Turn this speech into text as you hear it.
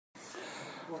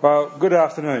Well, good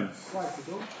afternoon.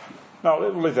 No,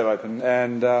 we'll leave that open.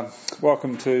 And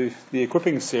welcome to the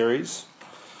Equipping Series,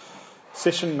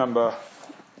 session number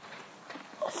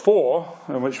 4,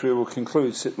 in which we will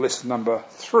conclude lesson number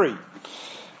 3,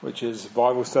 which is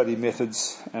Bible study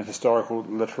methods and historical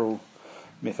literal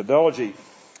methodology.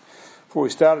 Before we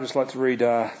start, I'd just like to read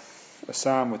a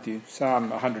psalm with you, Psalm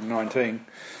 119.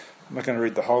 I'm not going to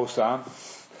read the whole psalm,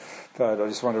 but I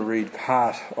just want to read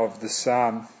part of the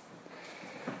psalm.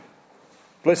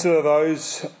 Blessed are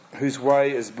those whose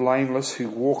way is blameless, who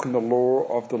walk in the law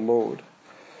of the Lord.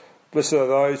 Blessed are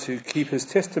those who keep his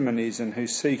testimonies and who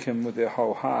seek him with their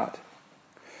whole heart,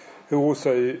 who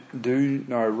also do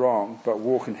no wrong, but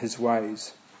walk in his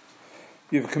ways.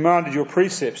 You have commanded your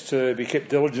precepts to be kept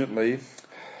diligently.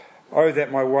 Oh,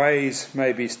 that my ways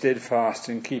may be steadfast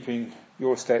in keeping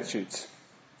your statutes,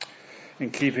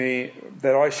 in keeping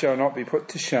that I shall not be put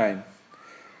to shame.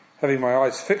 Having my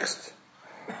eyes fixed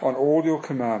on all your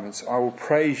commandments, I will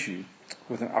praise you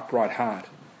with an upright heart.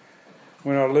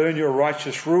 When I learn your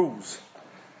righteous rules,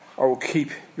 I will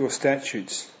keep your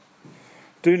statutes.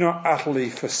 Do not utterly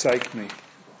forsake me.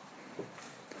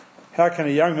 How can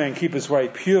a young man keep his way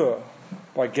pure?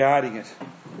 By guarding it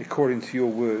according to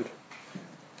your word.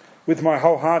 With my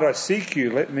whole heart I seek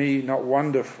you. Let me not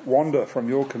wander from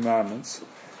your commandments.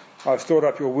 I have stored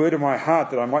up your word in my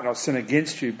heart that I might not sin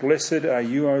against you. Blessed are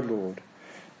you, O Lord.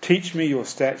 Teach me your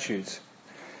statutes.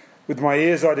 With my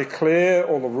ears I declare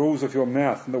all the rules of your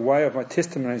mouth. In the way of my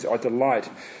testimonies I delight,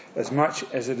 as much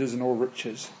as it is in all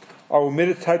riches. I will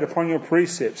meditate upon your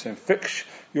precepts and fix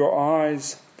your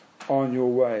eyes on your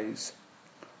ways.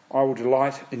 I will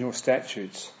delight in your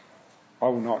statutes. I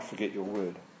will not forget your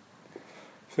word.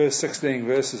 First 16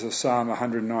 verses of Psalm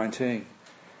 119.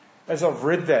 As I've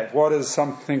read that, what is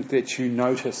something that you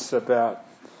notice about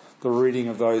the reading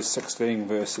of those 16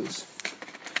 verses?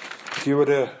 If you were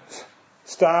to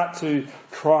start to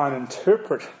try and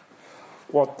interpret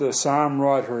what the psalm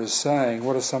writer is saying,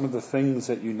 what are some of the things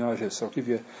that you notice? I'll give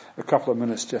you a couple of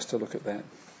minutes just to look at that.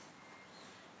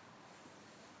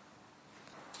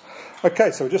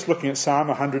 Okay, so we're just looking at Psalm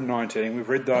 119. We've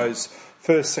read those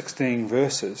first 16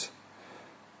 verses.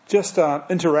 Just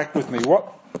interact with me.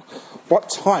 What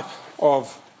type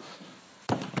of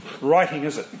writing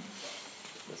is it?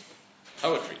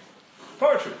 Poetry.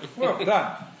 Poetry. Well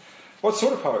done. What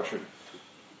sort of poetry?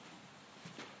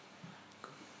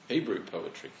 Hebrew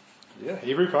poetry. Yeah,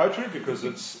 Hebrew poetry, because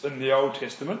it's in the Old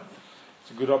Testament.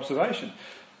 It's a good observation.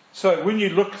 So when you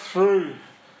look through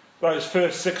those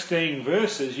first 16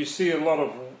 verses, you see a lot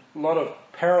of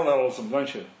parallelism,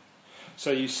 don't you? So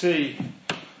you see,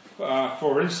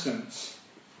 for instance,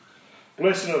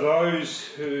 blessed are those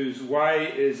whose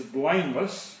way is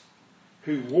blameless,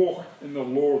 who walk in the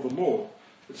law of the Lord.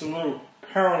 It's a little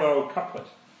parallel couplet.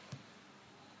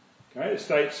 Okay, it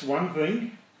states one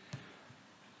thing.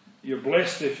 You're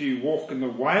blessed if you walk in the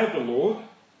way of the Lord.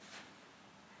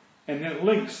 And then it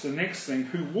links the next thing,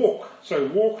 who walk. So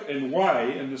walk and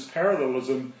way in this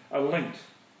parallelism are linked.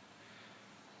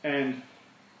 And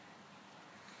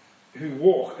who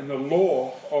walk in the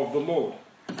law of the Lord.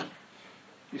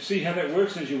 You see how that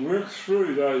works? As you work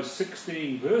through those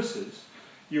 16 verses,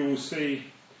 you will see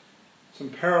some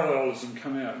parallelism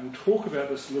come out. And we'll talk about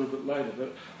this a little bit later.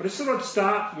 But I just thought I'd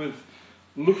start with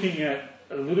looking at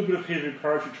a little bit of Hebrew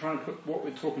poetry, trying to put what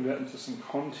we're talking about into some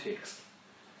context.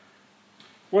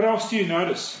 What else do you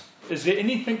notice? Is there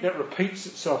anything that repeats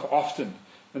itself often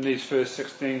in these first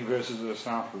 16 verses of the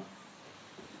sample?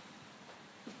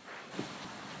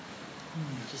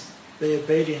 Just be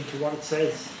obedient to what it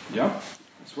says. Yeah.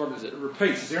 That's what it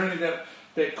repeats. Is there anything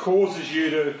that causes you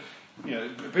to,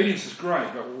 obedience is great,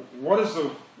 but what is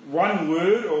the one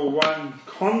word or one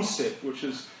concept which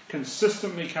is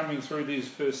consistently coming through these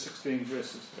first 16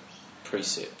 verses?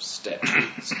 Precepts,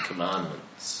 statutes,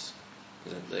 commandments.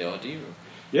 Is that the idea?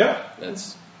 Yeah.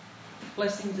 That's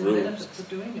blessings and rules. benefits of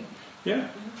doing it. Yeah.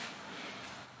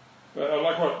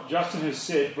 Like what Justin has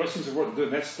said, blessings are what to do.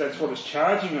 That's what it's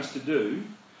charging us to do,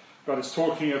 but it's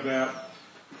talking about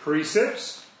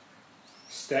precepts,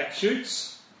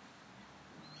 statutes,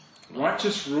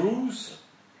 righteous rules,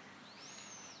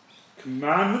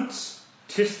 commandments,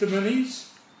 testimonies,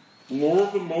 law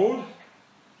of the Lord,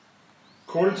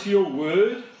 according to your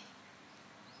word.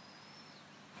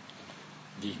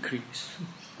 Decrease.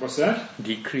 What's that?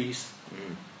 Decrease.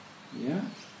 Yeah.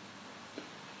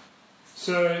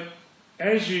 So,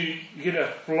 as you get a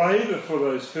flavour for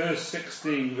those first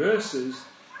 16 verses,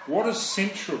 what is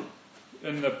central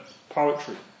in the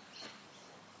poetry?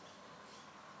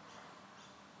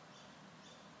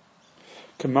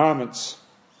 Commandments,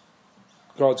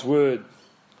 God's word,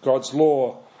 God's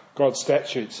law, God's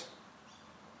statutes,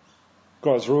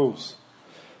 God's rules.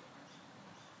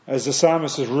 As the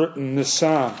psalmist has written this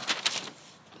psalm,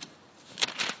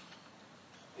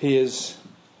 he is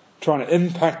trying to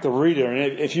impact the reader.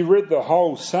 And if you read the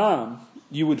whole psalm,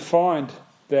 you would find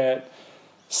that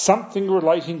something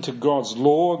relating to God's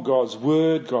law, God's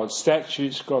word, God's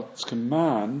statutes, God's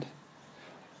command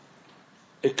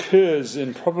occurs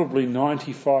in probably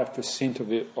 95%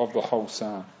 of the whole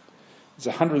psalm. There's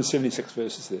 176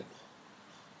 verses there.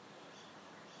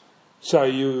 So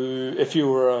if you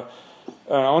were an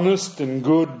honest and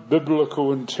good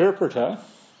biblical interpreter,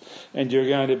 and you're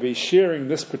going to be sharing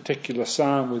this particular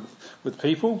psalm with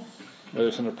people, whether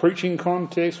it's in a preaching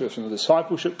context, whether it's in a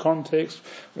discipleship context,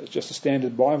 whether it's just a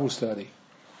standard Bible study,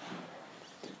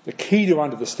 the key to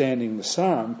understanding the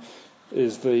psalm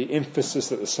is the emphasis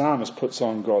that the psalmist puts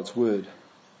on God's word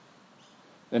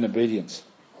and obedience.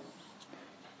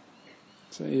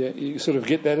 So you sort of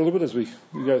get that a little bit as we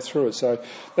go through it. So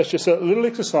that's just a little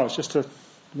exercise just to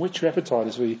whet your appetite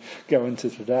as we go into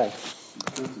today.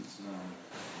 Because it's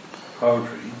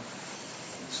poetry,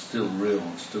 it's still real,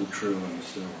 it's still true, and it's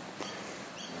still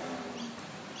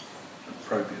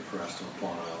appropriate for us to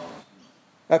apply to our lives.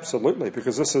 Absolutely,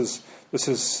 because this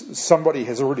is somebody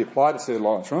has already applied it to their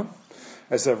lives, right?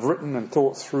 As they've written and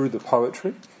thought through the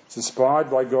poetry. It's inspired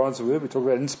by God's word. We talk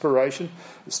about inspiration.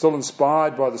 It's still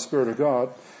inspired by the Spirit of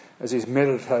God. As he's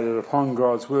meditated upon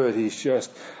God's word, he's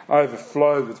just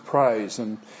overflowed with praise.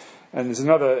 And there's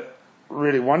another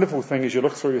really wonderful thing as you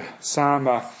look through Psalm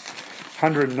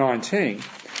 119.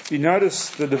 You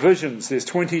notice the divisions. There's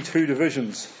 22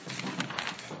 divisions.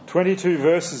 22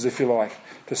 verses, if you like,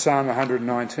 to Psalm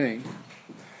 119.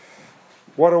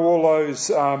 What do all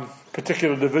those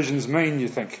particular divisions mean, you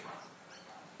think?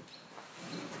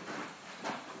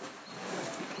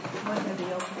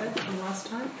 Last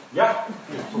time? Yeah,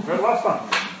 we talked about it last time.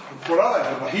 What are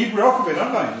they? The Hebrew alphabet,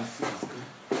 aren't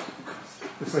they?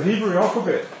 It's the Hebrew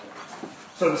alphabet.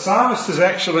 So the psalmist has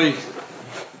actually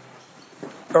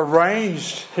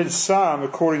arranged his psalm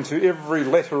according to every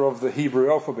letter of the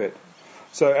Hebrew alphabet.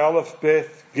 So Aleph,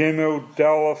 Beth, Gimel,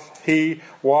 Daleth, He,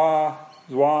 Wah,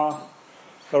 Zwah.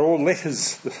 They're all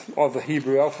letters of the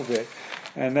Hebrew alphabet.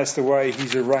 And that's the way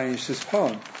he's arranged his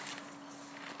poem.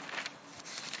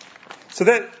 So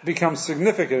that becomes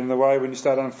significant in the way when you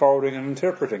start unfolding and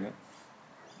interpreting it.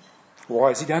 Why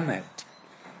has he done that?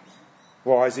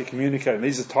 Why is he communicating?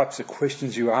 These are the types of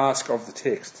questions you ask of the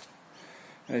text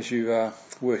as you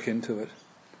work into it.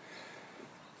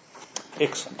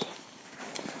 Excellent.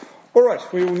 All right,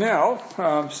 we will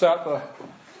now start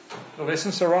the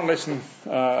lesson. So we're on lesson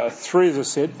 3, as I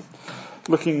said,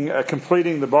 looking at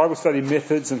completing the Bible study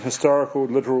methods and historical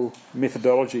literal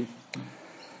methodology.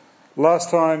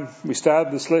 Last time we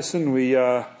started this lesson, we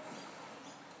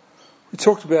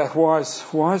talked about why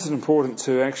is it important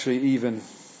to actually even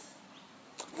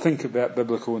think about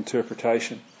biblical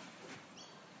interpretation.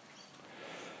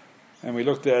 And we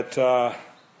looked at the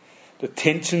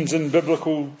tensions in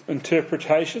biblical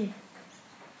interpretation.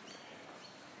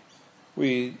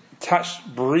 We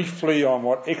touched briefly on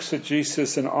what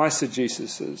exegesis and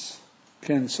eisegesis is.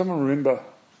 Can someone remember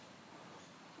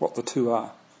what the two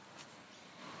are?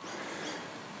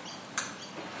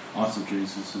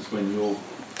 Eisegesis is when you're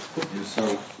putting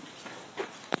yourself.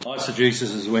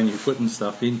 Eisegesis is when you're putting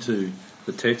stuff into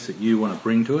the text that you want to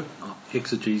bring to it.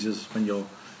 Exegesis is when you're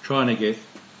trying to get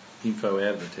info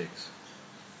out of the text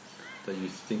that you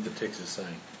think the text is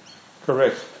saying.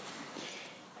 Correct.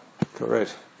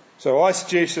 So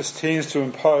eisegesis tends to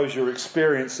impose your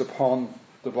experience upon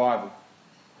the Bible.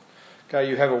 Okay,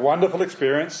 you have a wonderful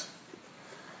experience,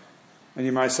 and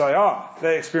you may say,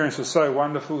 that experience was so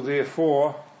wonderful,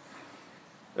 therefore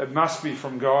it must be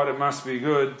from God, it must be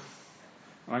good.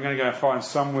 And I'm going to go find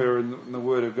somewhere in the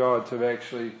Word of God to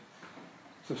actually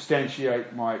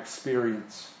substantiate my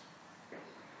experience.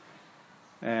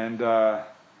 And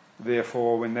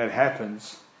therefore, when that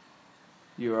happens,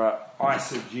 you are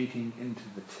eisegeting into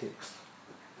the text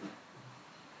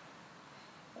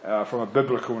from a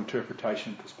biblical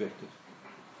interpretation perspective.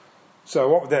 So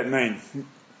what would that mean?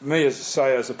 Me,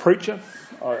 as a preacher,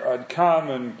 I'd come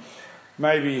and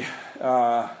maybe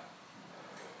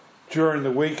during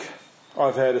the week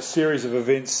I've had a series of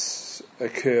events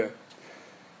occur.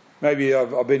 Maybe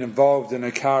I've been involved in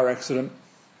a car accident,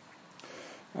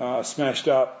 smashed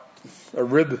up a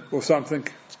rib or something,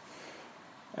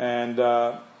 and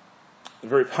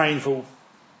very painful.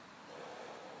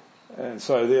 And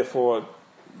so therefore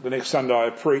the next Sunday I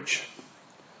preach,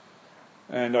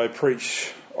 and I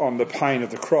preach on the pain of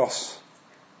the cross.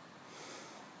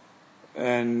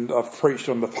 And I've preached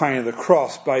on the pain of the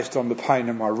cross based on the pain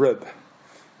of my rib.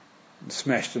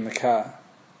 smashed in the car.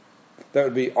 That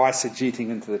would be eisegeting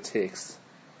into the text.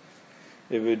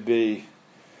 It would be,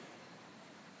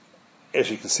 as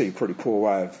you can see, a pretty poor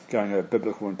way of going to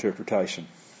biblical interpretation.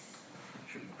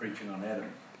 Should be preaching on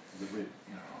Adam.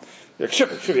 It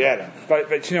should be Adam,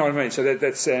 but you know what I mean. So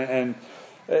that's and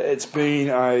it's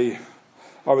been I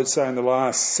would say in the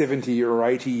last 70 or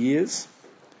 80 years,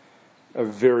 a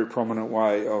very prominent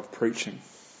way of preaching.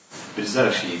 But is that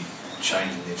actually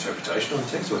changing the interpretation of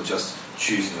the text, or just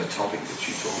choosing the topic that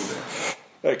you talk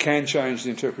about? It can change the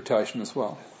interpretation as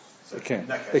well. So It can. in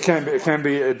that It case- can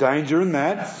be a danger in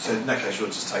that. So in that case, you're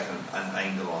just taking an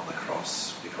angle on the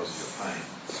cross because of your pain,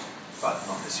 but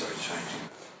not necessarily changing.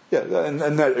 Yeah,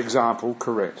 and that example,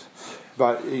 correct.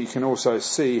 But you can also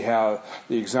see how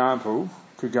the example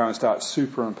could go and start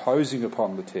superimposing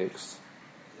upon the text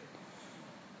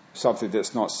something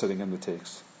that's not sitting in the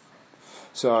text.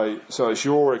 So it's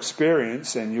your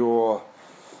experience and your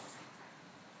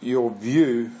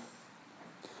view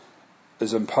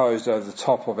is imposed over the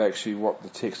top of actually what the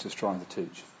text is trying to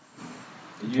teach.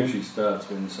 It usually starts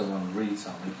when someone reads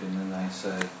something and then they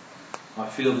say, I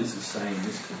feel this is saying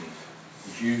this to me.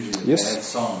 It's usually a Yes. bad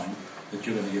sign that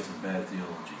you're going to get some bad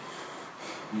theology.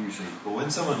 Usually. Well,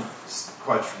 when someone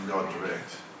quotes from God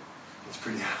direct, it's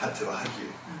pretty hard to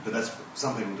argue. But that's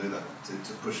some people do that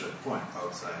to push a point. I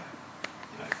would say,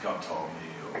 God told me,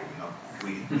 or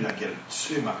we don't get it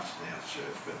too much in our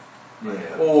church,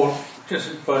 but Or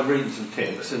just by reading some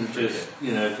text and just,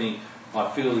 think, I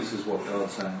feel this is what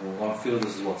God's saying, or I feel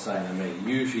this is what's saying to me.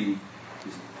 Usually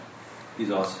his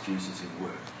eisegesis in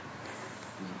work.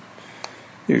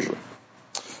 Usually.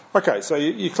 Okay, so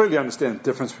you clearly understand the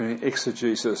difference between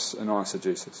exegesis and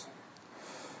eisegesis.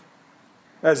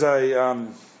 As a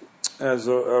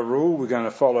rule, we're going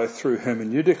to follow through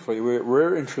hermeneutically.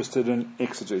 We're interested in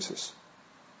exegesis.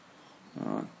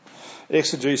 All right.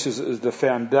 Exegesis is the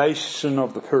foundation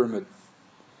of the pyramid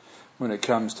when it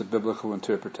comes to biblical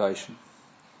interpretation.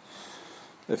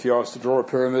 If you asked to draw a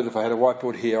pyramid, if I had a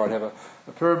whiteboard here, I'd have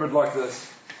a pyramid like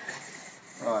this.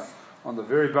 Right. On the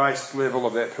very base level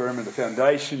of that pyramid, the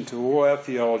foundation to all our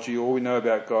theology, all we know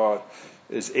about God,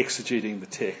 is exegeting the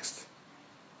text.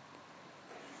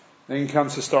 Then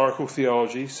comes historical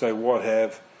theology, so what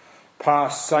have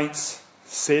past saints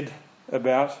said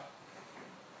about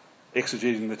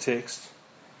exegeting the text.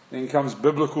 Then comes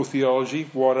biblical theology,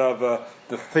 what are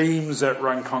the themes that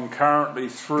run concurrently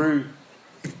through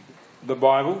the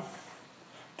Bible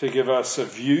to give us a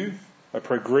view, a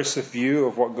progressive view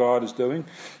of what God is doing.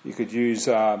 You could use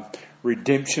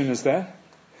redemption as that.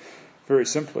 Very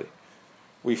simply,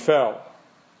 we fell.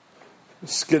 The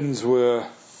skins were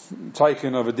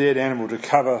taken of a dead animal to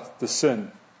cover the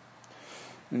sin.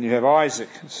 And you have Isaac,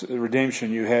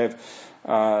 redemption. You have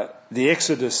the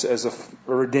Exodus as a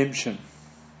redemption.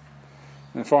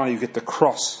 And finally you get the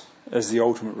cross as the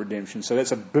ultimate redemption. So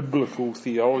that's a biblical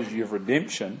theology of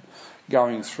redemption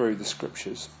going through the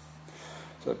scriptures.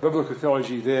 So biblical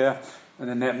theology there, and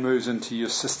then that moves into your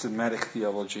systematic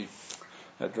theology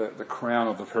at the crown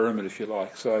of the pyramid, if you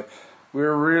like. So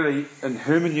we're really, in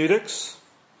hermeneutics,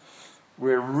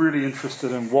 we're really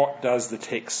interested in what does the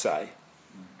text say.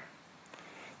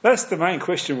 That's the main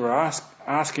question we're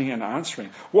asking and answering.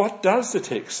 What does the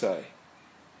text say?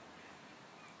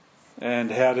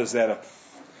 And how does that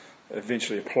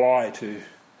eventually apply to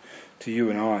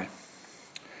you and I?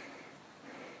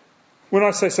 When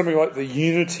I say something like the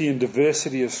unity and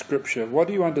diversity of Scripture, what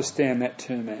do you understand that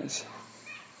term as?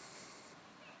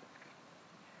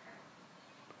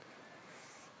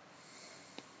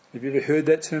 Have you ever heard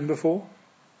that term before?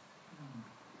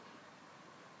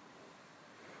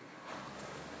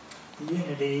 The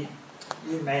unity,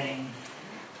 meaning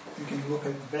you can look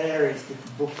at various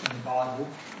different books in the Bible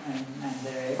and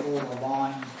they're all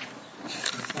aligned the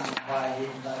same way,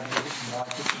 even though they're written by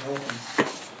different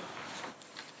authors.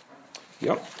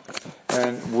 Yep.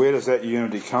 And where does that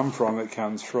unity come from? It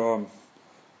comes from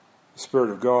the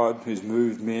Spirit of God who's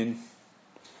moved men,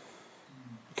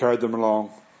 carried them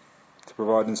along to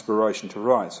provide inspiration to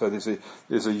write. So there's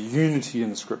a unity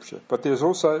in Scripture. But there's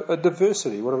also a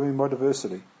diversity. What do I mean by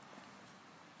diversity?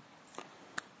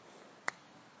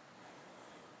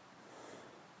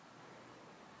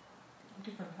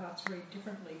 Different parts read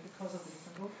differently because of the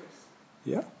different authors.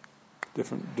 Yeah.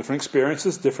 Different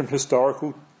experiences, different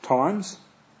historical times.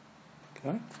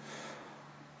 Okay.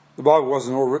 The Bible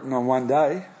wasn't all written on one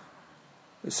day.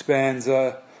 It spans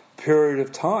a period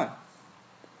of time.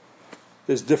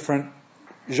 There's different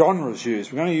genres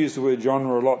used. We're going to use the word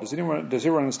genre a lot. Does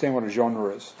everyone understand what a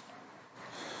genre is?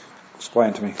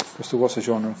 Explain to me. Crystal, what's a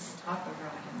genre? Type of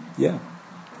writing. Yeah.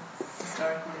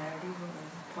 Historical narrative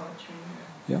or poetry.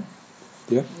 Yeah.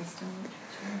 Yeah?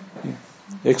 Yeah.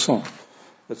 Excellent.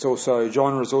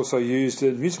 Genre is also used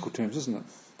in musical terms, isn't it?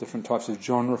 Different types of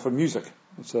genre for music.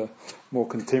 It's a more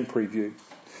contemporary view.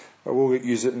 But we'll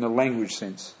use it in a language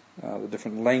sense. The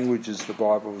different languages the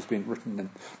Bible has been written in.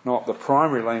 Not the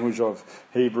primary language of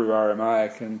Hebrew,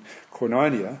 Aramaic and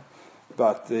Koinonia,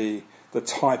 but the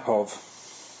type of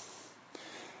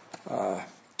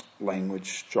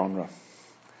language, genre.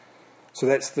 So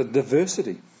that's the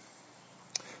diversity,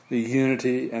 the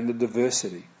unity and the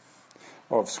diversity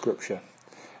of Scripture.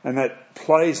 And that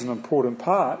plays an important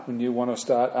part when you want to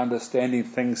start understanding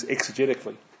things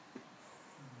exegetically.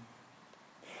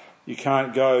 You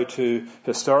can't go to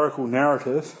historical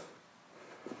narrative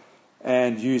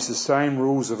and use the same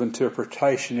rules of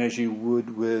interpretation as you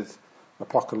would with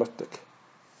apocalyptic.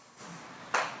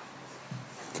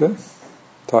 Okay?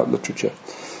 Type literature.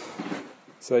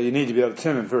 So you need to be able to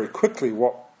determine very quickly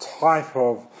what type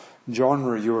of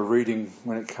genre you are reading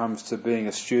when it comes to being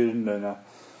a student and an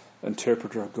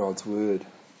interpreter of God's Word.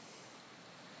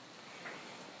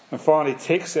 And finally,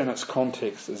 text and its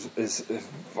context is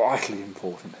vitally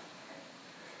important.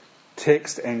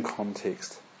 Text and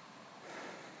context.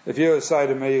 If you were to say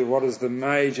to me, what is the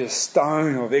major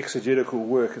stone of exegetical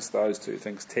work, it's those two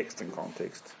things, text and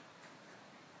context.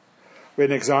 We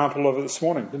had an example of it this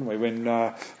morning, didn't we, when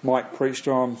Mike preached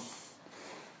on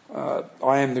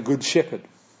I am the Good Shepherd.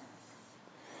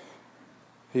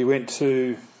 He went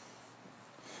to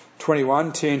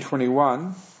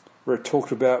 10:21, where it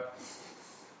talked about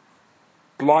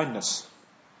blindness.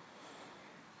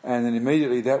 And then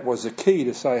immediately that was the key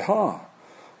to say,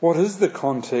 what is the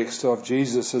context of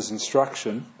Jesus'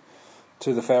 instruction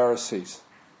to the Pharisees?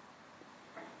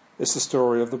 It's the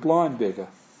story of the blind beggar.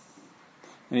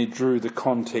 And he drew the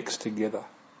context together.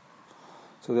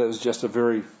 So that was just a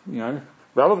very,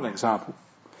 relevant example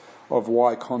of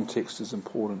why context is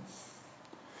important.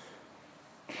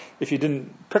 If you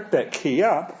didn't pick that key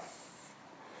up,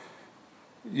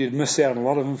 you'd miss out on a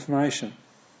lot of information.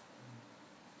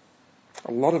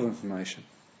 A lot of information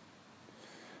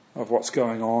of what's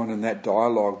going on in that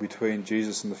dialogue between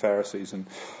Jesus and the Pharisees. And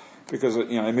because,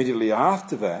 immediately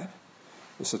after that,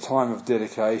 it's a time of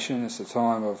dedication, it's a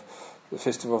time of the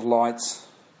Festival of Lights,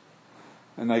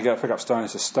 and they go pick up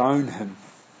stones to stone him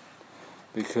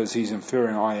because he's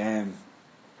inferring I am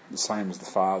the same as the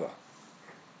Father.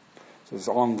 So there's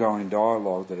ongoing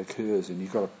dialogue that occurs, and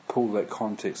you've got to pull that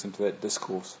context into that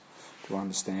discourse to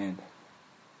understand.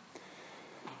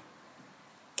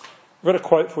 I've got a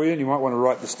quote for you, and you might want to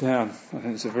write this down. I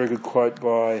think it's a very good quote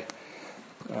by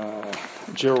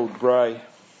Gerald Bray.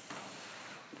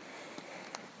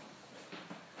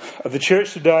 The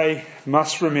church today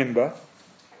must remember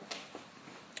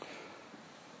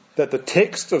that the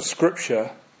text of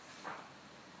Scripture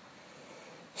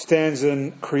stands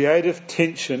in creative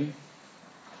tension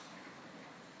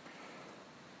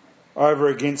over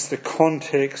against the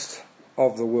context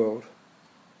of the world.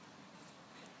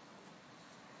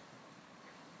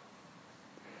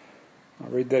 I'll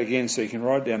read that again so you can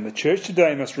write it down. The church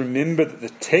today must remember that the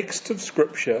text of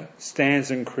Scripture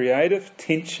stands in creative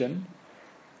tension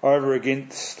over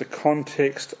against the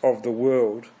context of the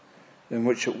world in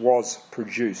which it was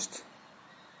produced,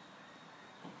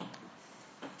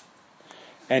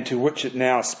 and to which it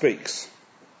now speaks.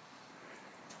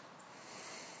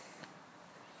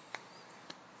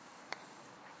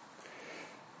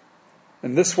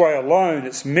 In this way alone,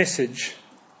 its message,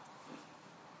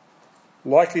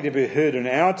 likely to be heard in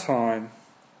our time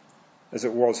as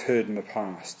it was heard in the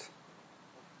past.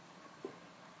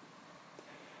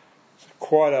 It's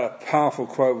quite a powerful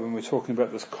quote when we're talking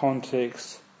about this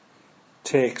context,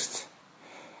 text,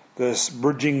 this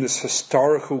bridging this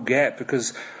historical gap,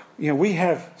 because we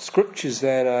have scriptures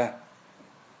that are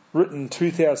written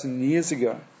 2,000 years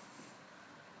ago.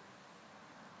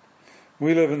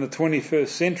 We live in the 21st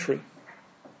century,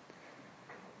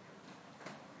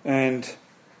 and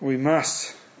we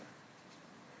must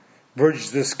bridge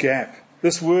this gap.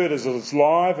 This word is as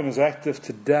live and as active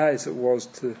today as it was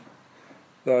to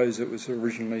those it was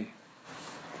originally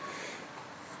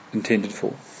intended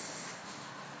for.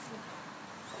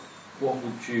 What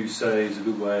would you say is a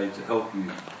good way to help you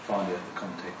find out the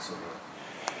context of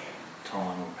a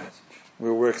time or passage?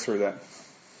 We'll work through that.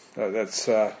 That's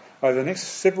over the next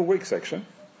several weeks, actually.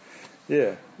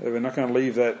 Yeah, we're not going to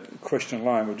leave that question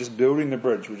alone. We're just building the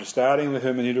bridge. We're just starting the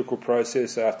hermeneutical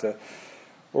process after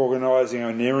organising our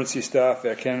inerrancy stuff,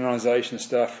 our canonisation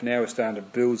stuff. Now we're starting to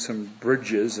build some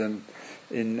bridges in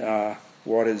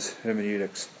what is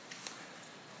hermeneutics.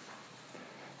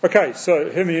 Okay,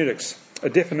 so hermeneutics. A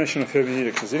definition of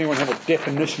hermeneutics. Does anyone have a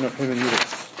definition of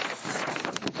hermeneutics?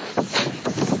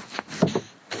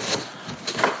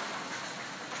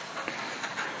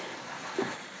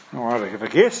 Want to give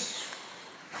a guess?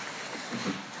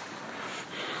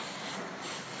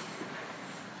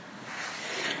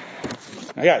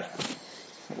 Okay,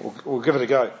 we'll give it a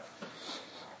go.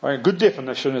 A good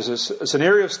definition is it's an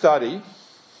area of study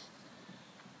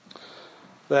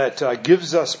that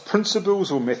gives us principles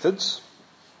or methods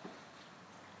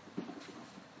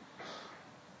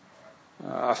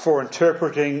for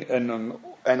interpreting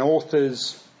an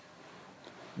author's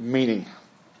meaning.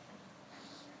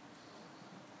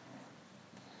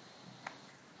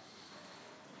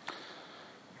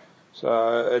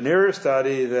 So an area of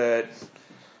study that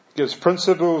gives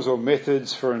principles or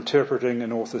methods for interpreting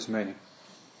an author's meaning.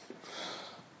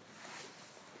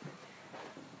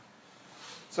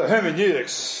 So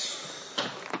hermeneutics,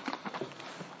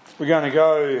 we're going to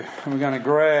go and we're going to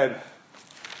grab,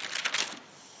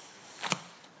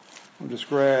 we'll just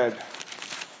grab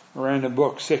a random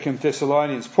book, 2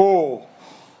 Thessalonians. Paul,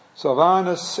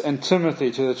 Silvanus and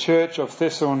Timothy to the church of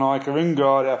Thessalonica in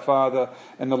God our Father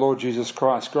and the Lord Jesus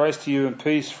Christ. Grace to you and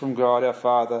peace from God our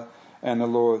Father and the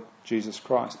Lord Jesus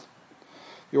Christ.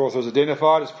 The author is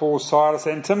identified as Paul, Silas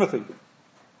and Timothy.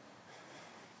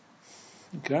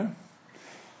 Okay.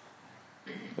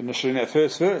 Initially in that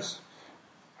first verse.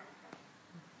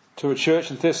 To a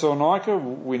church in Thessalonica,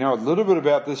 we know a little bit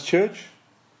about this church.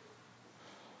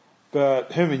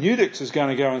 But hermeneutics is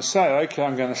going to go and say, okay,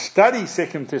 I'm going to study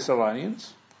 2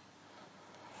 Thessalonians.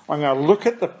 I'm going to look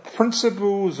at the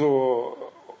principles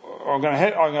I'm going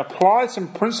to apply some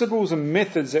principles and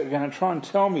methods that are going to try and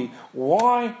tell me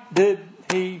why did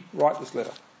he write this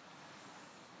letter.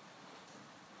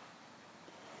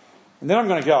 And then I'm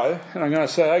going to go and I'm going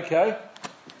to say, okay,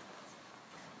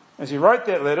 as he wrote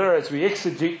that letter, as we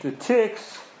exegete the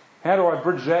text, how do I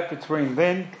bridge that between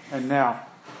then and now?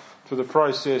 To the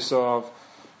process of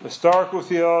historical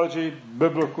theology,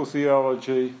 biblical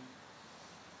theology,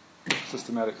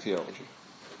 systematic theology.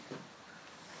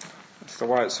 That's the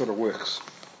way it sort of works.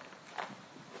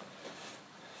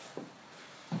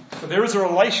 But there is a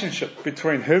relationship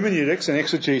between hermeneutics and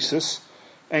exegesis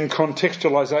and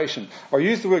contextualization. I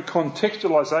use the word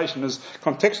contextualization as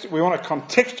we want to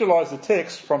contextualize the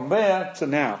text from there to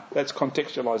now. That's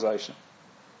contextualization.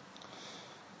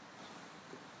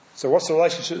 So what's the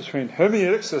relationship between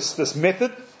hermeneutics, this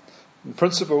method and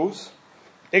principles,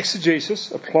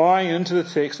 exegesis, applying into the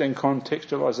text, and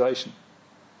contextualization?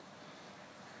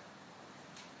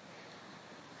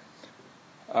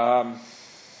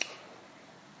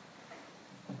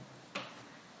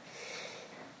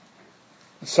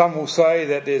 Some will say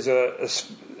that there's a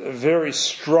very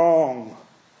strong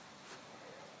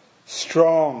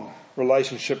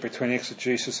relationship between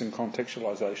exegesis and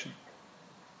contextualization.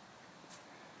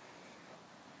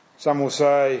 Some will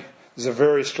say there's a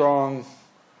very strong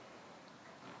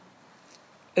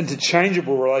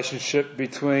interchangeable relationship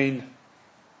between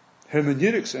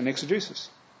hermeneutics and exegesis.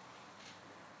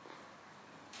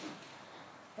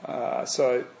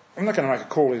 So I'm not going to make a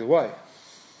call either way.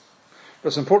 But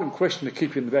it's an important question to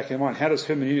keep in the back of your mind. How does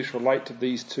hermeneutics relate to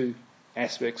these two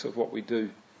aspects of what we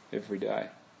do every day?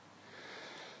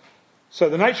 So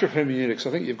the nature of hermeneutics,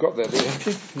 I think you've got that there, haven't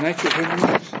you? Nature of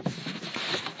hermeneutics.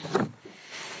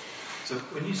 So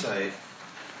when you say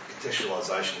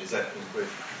contextualisation, is that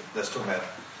that's talking about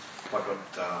like what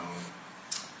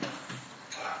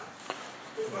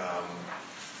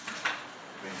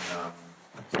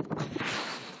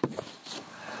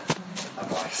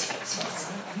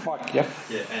Mike, yeah.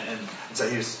 Yeah, and so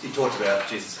he talked about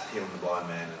Jesus healing the blind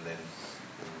man, and then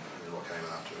what came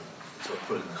after, and sort of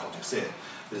put it in the context there.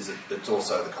 But it's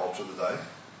also the culture of the day.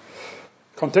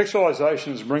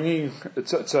 Contextualisation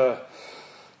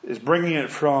is bringing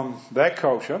it from that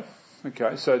culture.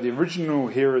 Okay, so the original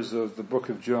hearers of the book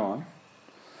of John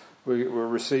were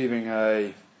receiving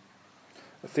a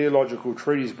theological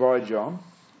treatise by John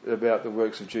about the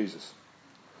works of Jesus.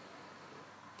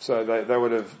 So they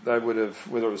would have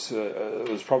whether it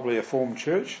was probably a formed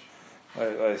church,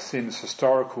 they seen this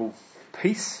historical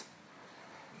piece.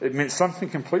 It meant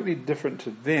something completely different to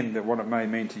them than what it may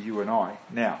mean to you and I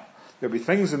now. There'll be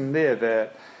things in there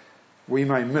that we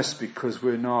may miss because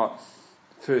we're not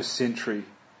first century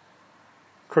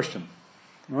Christian,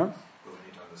 right?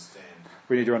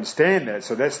 We need to understand that.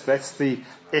 So that's the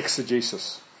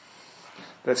exegesis.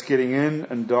 That's getting in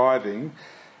and diving,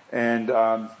 and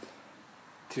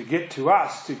to get to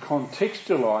us, to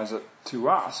contextualize it to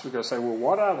us, we've got to say, well,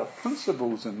 what are the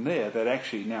principles in there that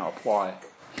actually now apply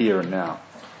here and now?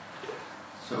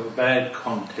 So a bad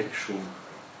contextual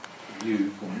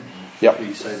view, Yep.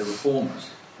 we say the reformers,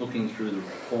 looking through the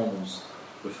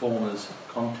reformers'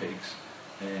 context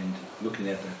and looking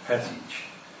at that passage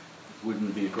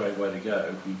wouldn't be a great way to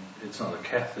go. It's not a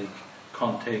Catholic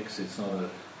context, it's not a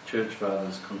church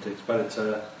fathers context, but it's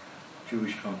a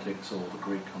Jewish context or the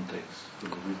Greek context for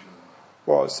the original.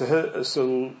 Well, it's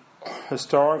a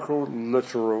historical,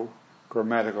 literal,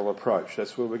 grammatical approach.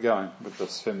 That's where we're going with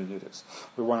this hermeneutics.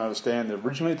 We want to understand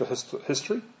originally the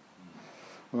history.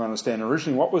 We want to understand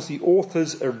originally what was the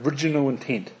author's original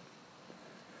intent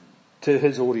to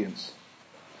his audience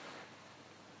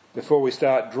before we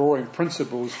start drawing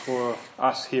principles for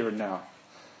us here and now.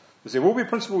 Because there will be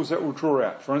principles that we'll draw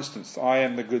out. For instance, I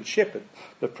am the good shepherd.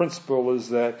 The principle is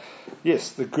that, yes,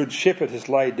 the good shepherd has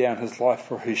laid down his life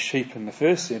for his sheep in the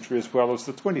 1st century as well as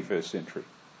the 21st century.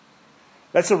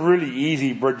 That's a really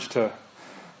easy bridge to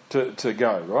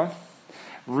go, right?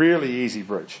 Really easy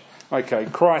bridge. Okay,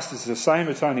 Christ is the same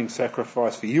atoning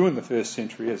sacrifice for you in the 1st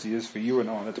century as he is for you and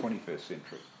I in the 21st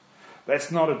century.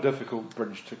 That's not a difficult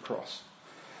bridge to cross.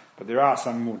 But there are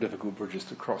some more difficult bridges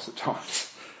to cross at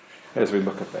times as we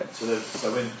look at that. So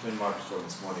when Mike was talking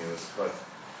this morning, it was both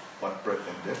like breadth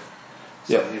and depth.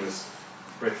 So Yep. he was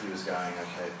going,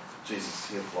 okay, Jesus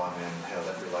healed the blind man, and how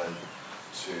that related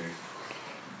to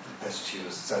the passage he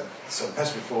was. So the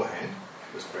passage beforehand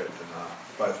was breadth and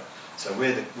both. So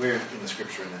we're in the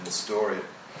scripture and in the story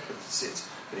it sits,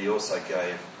 but he also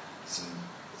gave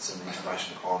some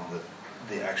information on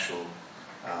the actual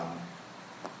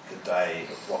the day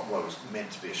of what was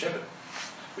meant to be a shepherd,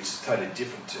 which is totally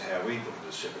different to how we look at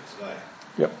a shepherd today.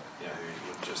 Yep. You know,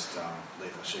 who would just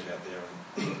leave the sheep out there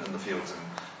in the fields and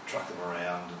truck them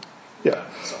around and, Yeah.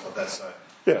 and stuff like that. So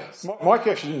Yeah. Mike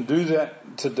actually didn't do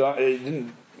that today. He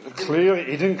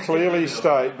didn't clearly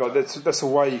state, but that's the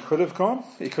way he could have gone.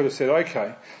 He could have said,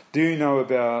 okay, do you know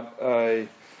about a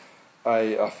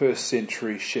 1st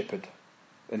century shepherd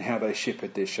and how they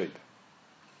shepherd their sheep?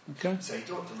 Okay. So he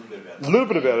talked a little bit about A little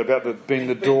bit about being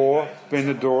the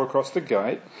door across the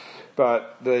gate,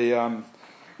 but there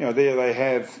they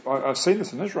have. I've seen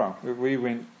this in Israel. We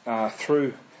went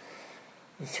through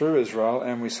Israel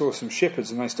and we saw some shepherds,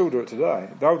 and they still do it today.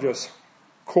 They'll just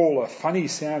call a funny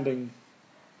sounding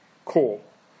call,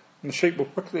 and the sheep will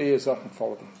prick their ears up and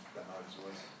follow them.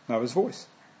 Know his voice.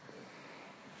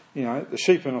 You know, the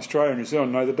sheep in Australia and New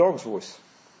Zealand know the dog's voice.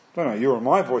 They don't know your or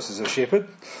my voice as a shepherd.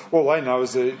 All they know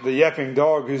is the yapping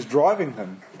dog who's driving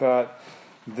them. But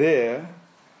there,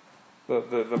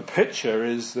 the picture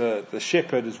is that the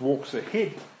shepherd walks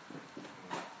ahead,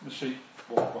 the sheep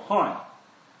walk behind.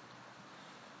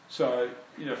 So,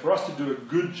 for us to do a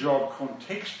good job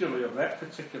contextually of that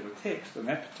particular text and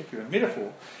that particular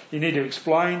metaphor, you need to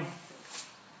explain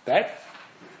that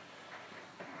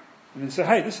and then say,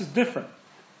 hey, this is different.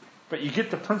 But you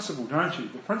get the principle, don't you?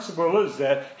 The principle is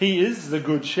that he is the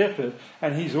good shepherd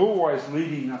and he's always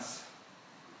leading us.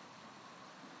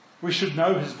 We should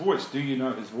know his voice. Do you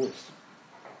know his voice?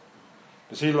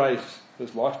 Because he lays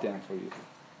his life down for you.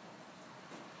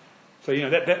 So,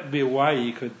 that would be a way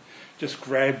you could just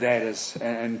grab that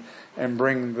and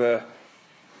bring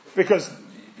because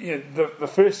the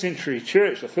 1st century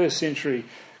church, the 1st century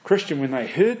Christian, when they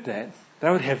heard that, they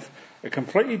would have a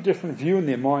completely different view in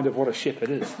their mind of what a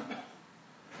shepherd is.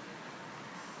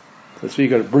 So you've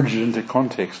got to bridge it into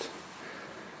context.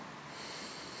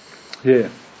 Yeah.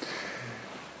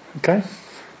 Okay.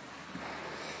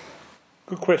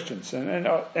 Good questions. And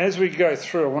as we go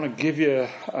through, I want to give you...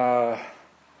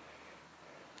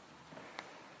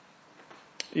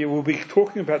 we'll be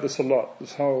talking about this a lot,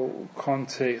 this whole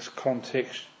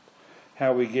context,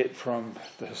 how we get from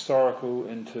the historical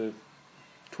into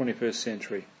 21st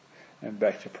century and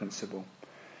back to principle.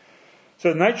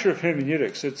 So the nature of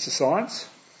hermeneutics, it's a science.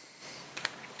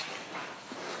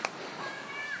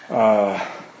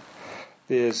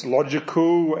 There's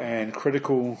logical and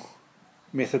critical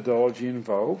methodology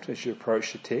involved as you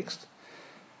approach the text.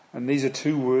 And these are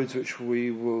two words which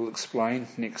we will explain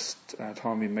next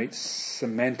time we meet,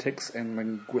 semantics and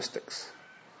linguistics,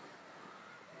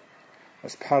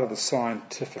 as part of the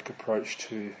scientific approach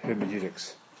to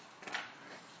hermeneutics.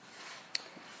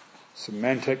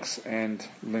 Semantics and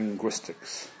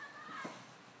linguistics.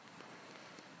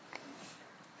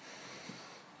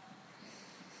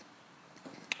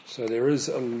 So there is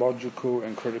a logical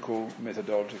and critical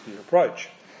methodological approach.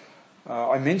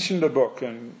 I mentioned a book,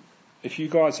 and if you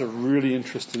guys are really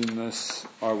interested in this,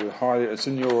 I would highly... It's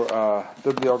in your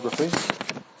bibliography,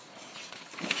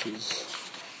 which is...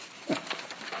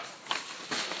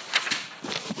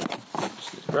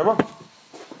 grab one.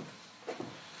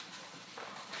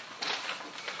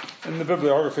 In the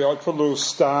bibliography, I put a little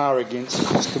star against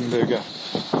Kostenberger.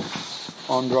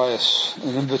 Andreas,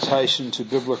 An Invitation to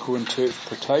Biblical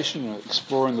Interpretation,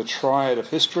 exploring the triad of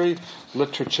history,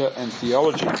 literature and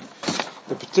theology.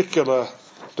 The particular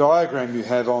diagram you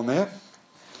have on there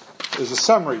is a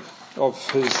summary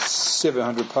of his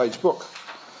 700-page book.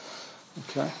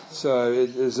 Okay, so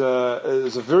it is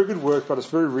a very good work, but it's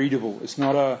very readable. It's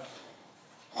not a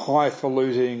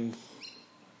highfalutin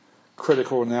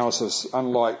critical analysis,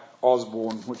 unlike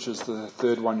Osborne, which is the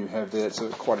third one you have there. It's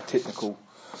quite a technical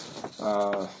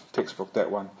textbook,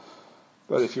 that one.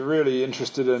 But if you're really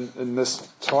interested in this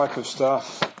type of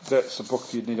stuff, that's a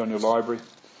book you'd need on your library.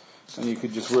 And you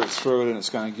could just work through it, and it's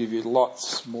going to give you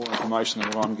lots more information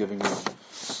than what I'm giving you.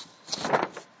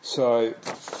 So,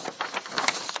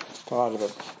 part of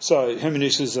it. So,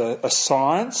 hermeneutics is a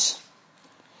science.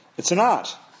 It's an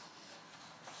art.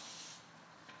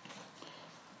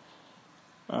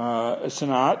 It's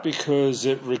an art because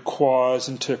it requires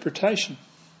interpretation.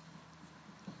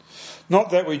 Not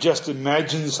that we just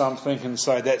imagine something and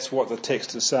say that's what the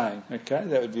text is saying. Okay,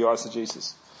 that would be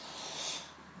eisegesis.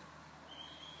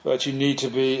 But you need to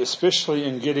be, especially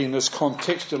in getting this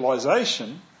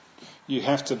contextualization, you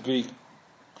have to be,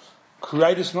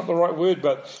 creative is not the right word,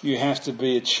 but you have to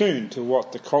be attuned to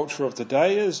what the culture of the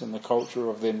day is and the culture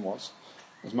of then was,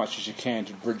 as much as you can,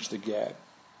 to bridge the gap,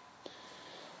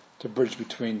 to bridge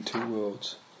between two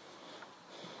worlds.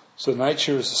 So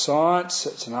nature is a science,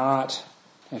 it's an art,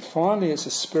 and finally it's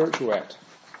a spiritual act.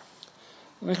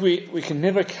 I think we can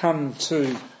never come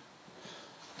to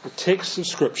the text of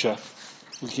Scripture,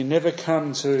 we can never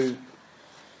come to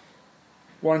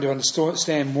wanting to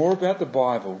understand more about the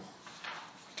Bible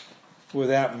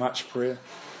without much prayer,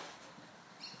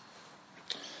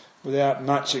 without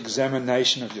much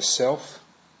examination of yourself,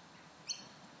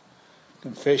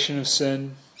 confession of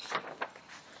sin,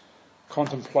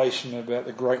 contemplation about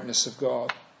the greatness of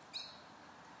God.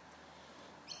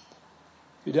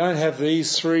 If you don't have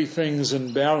these three things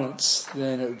in balance,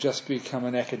 then it will just become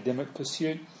an academic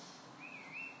pursuit.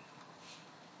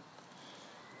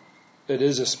 It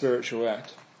is a spiritual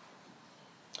act.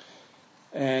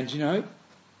 And,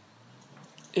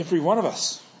 every one of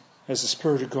us has the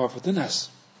Spirit of God within us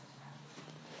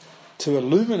to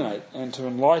illuminate and to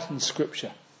enlighten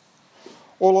Scripture.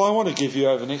 All I want to give you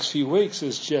over the next few weeks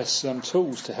is just some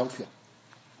tools to help you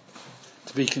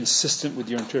to be consistent with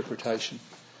your interpretation.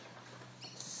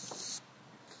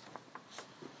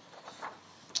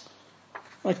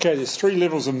 Okay, there's three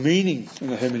levels of meaning in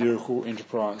the hermeneutical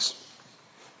enterprise.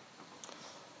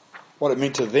 What it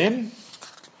meant to them,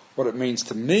 what it means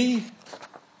to me,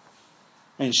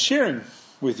 and sharing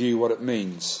with you what it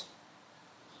means.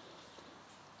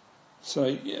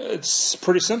 So it's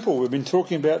pretty simple. We've been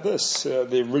talking about this.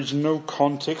 The original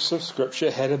context of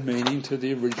Scripture had a meaning to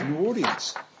the original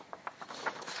audience.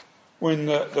 When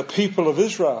the people of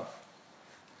Israel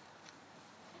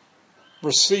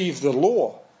received the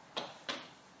law,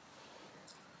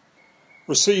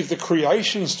 received the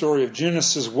creation story of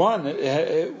Genesis 1,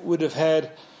 it would have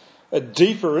had a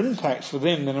deeper impact for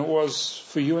them than it was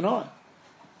for you and I.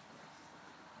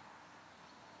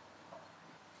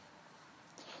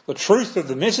 The truth of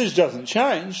the message doesn't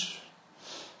change,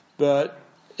 but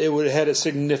it would have had a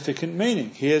significant meaning.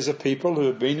 Here's a people who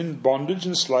have been in bondage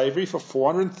and slavery for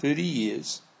 430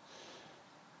 years,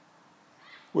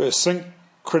 where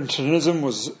syncretism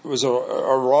was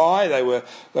awry. They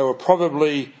were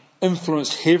probably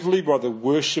influenced heavily by the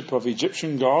worship of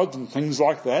Egyptian gods and things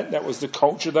like that. That was the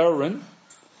culture they were in.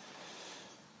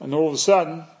 And all of a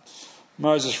sudden,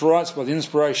 Moses writes by the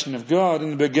inspiration of God, in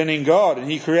the beginning God,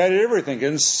 and he created everything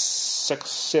in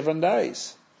 6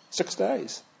 days. 6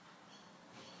 days.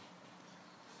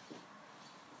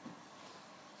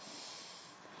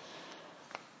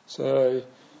 So,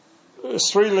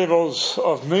 there's three levels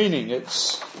of meaning.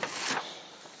 It's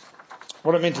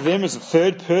what it meant to them is the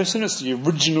third person, it's the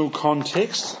original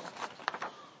context.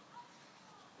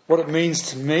 What it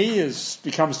means to me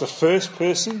becomes the first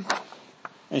person,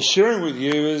 and sharing with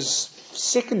you is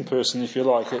second person, if you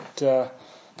like it.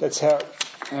 That's how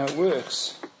it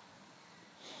works.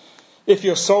 If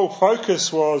your sole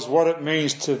focus was what it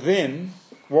means to them,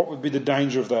 what would be the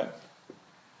danger of that?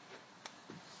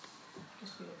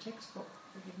 Just be a textbook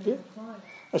that you've never applied.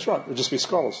 That's right, it would just be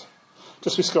scholars.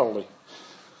 Just be scholarly.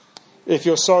 If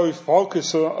your sole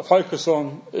focus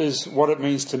on is what it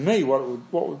means to me, what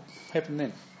would happen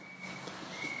then?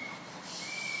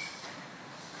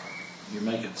 You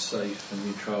make it safe and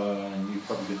you try and you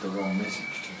probably get the wrong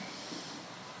message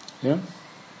to. Yeah.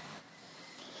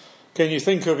 Can you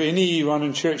think of anyone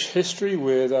in church history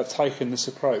where they've taken this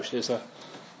approach? There's a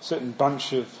certain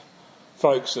bunch of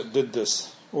folks that did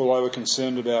this. All they were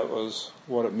concerned about was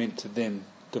what it meant to them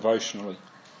devotionally.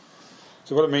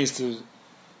 So what it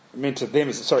meant to them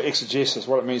is, exegesis.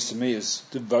 What it means to me is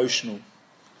devotional.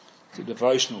 It's a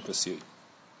devotional pursuit.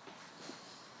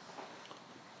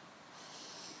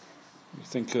 You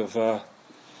think of a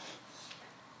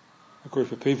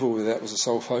group of people where that was a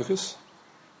sole focus.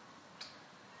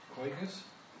 Quakers?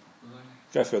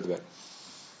 Go further back.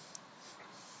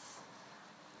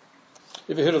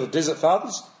 Ever heard of the Desert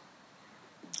Fathers?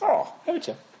 Oh, haven't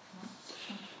you?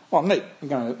 Oh, neat. We're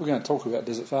going to talk about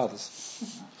Desert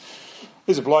Fathers.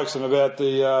 These are blokes in about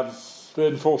the 3rd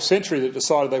and 4th century that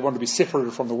decided they wanted to be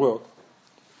separated from the world.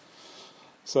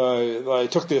 So they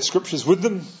took their scriptures with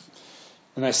them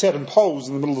and they sat in poles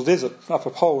in the middle of the desert, up a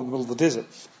pole in the middle of the desert.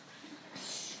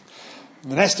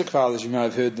 Monastic fathers, you may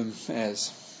have heard them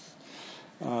as.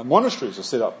 Monasteries are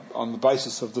set up on the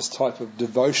basis of this type of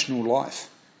devotional life.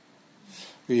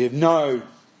 We have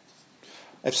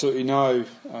absolutely no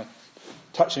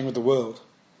touching with the world.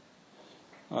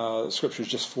 Scripture is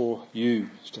just for you.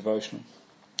 It's devotional.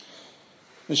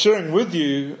 And sharing with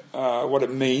you what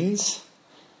it means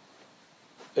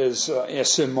is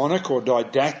sermonic or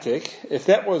didactic. If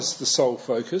that was the sole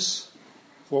focus,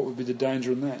 what would be the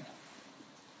danger in that?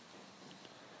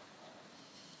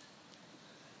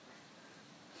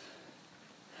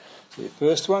 The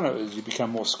first one is you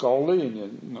become more scholarly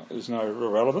and there's no real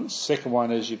relevance. Second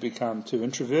one is you become too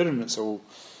introverted and it's all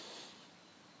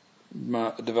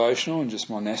devotional and just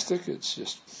monastic. It's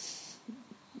just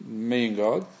me and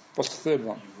God. What's the third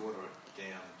one? You water it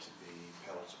down to be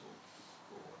palatable.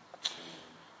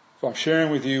 If I'm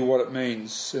sharing with you what it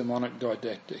means, sermonic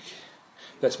didactic,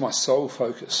 that's my sole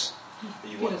focus.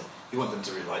 You want them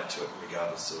to relate to it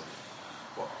regardless of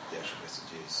what the actual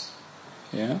message is.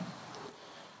 Yeah?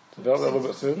 Develop that a little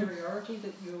bit further. Superiority,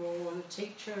 that you're the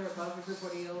teacher above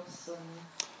everybody else and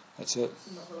That's it.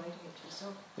 not relating it to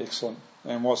yourself. Excellent.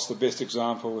 And what's the best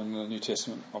example in the New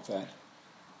Testament of that?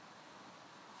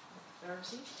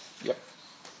 Pharisees? Yep.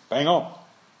 Bang on.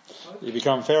 You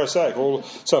become Pharisaic.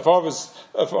 So if I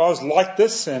was like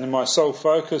this and my sole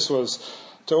focus was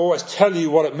to always tell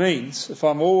you what it means, if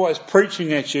I'm always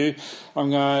preaching at you,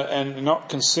 and not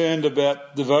concerned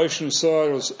about the devotional side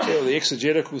or the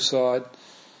exegetical side,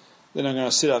 then I'm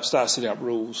going to start setting up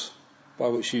rules by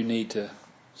which you need to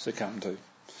succumb to.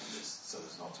 So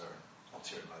there's an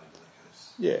ulterior motive in that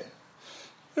case. Yeah,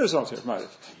 there's an ulterior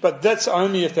motive. But that's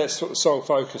only if that's what the sole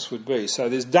focus would be. So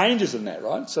there's dangers in that,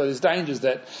 right? So there's dangers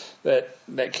that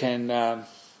can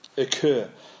occur.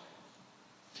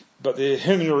 But the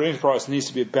hermeneutical enterprise needs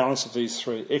to be a balance of these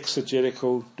three: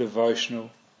 exegetical, devotional,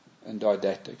 and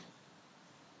didactic.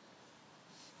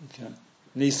 Okay,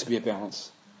 needs to be a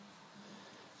balance.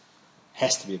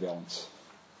 Has to be a balance.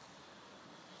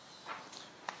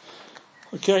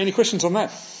 Okay, any questions on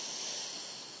that?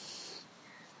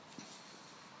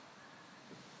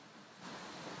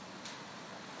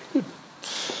 Good.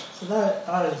 So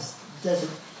those Desert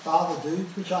Father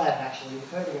dudes, which I haven't actually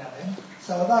heard about them,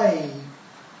 so are they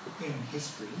in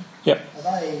history? Yep. Are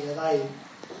they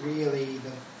really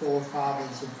the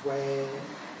forefathers of where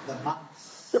the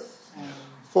monks? Yep. And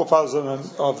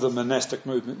Forefathers of the monastic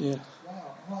movement, yeah.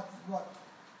 wow, what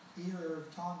era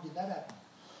of time did that happen?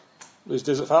 These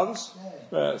Desert Fathers?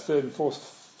 Yeah. 3rd and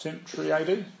 4th century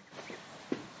AD.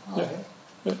 Oh, Yeah.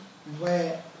 Yeah. And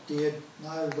where do you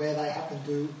know where they happen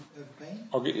to have been?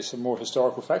 I'll get you some more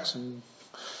historical facts and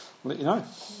let you know. Yeah,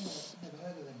 I've never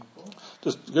heard of them before.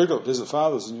 Just Google Desert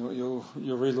Fathers and you'll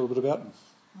read a little bit about them.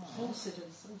 Pole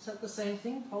sitters. Is that the same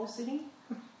thing? Pole sitting?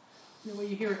 Where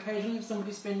you hear occasionally of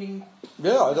somebody spending...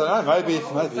 Yeah, I don't know. Maybe.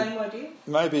 Same idea?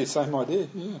 Maybe the same idea,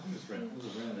 yeah. It was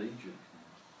around Egypt.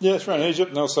 Yeah, it's around Egypt,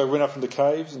 and they also went up into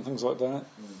caves and things like that.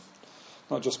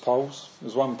 Not just poles. There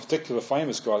was one particular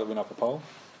famous guy that went up a pole.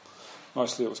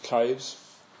 Mostly it was caves.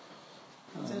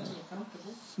 Sounds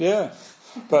uncomfortable. Yeah,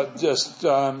 but just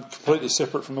completely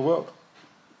separate from the world.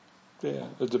 Yeah,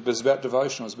 it's about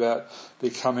devotion. It's about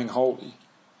becoming holy.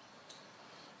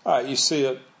 You see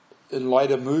it in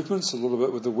later movements a little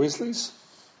bit with the Wesleys.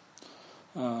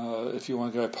 If you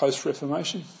want to go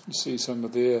post-Reformation, you see some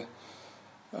of their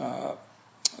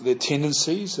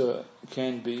tendencies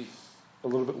can be a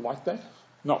little bit like that.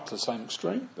 Not to the same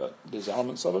extreme, but there's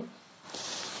elements of it.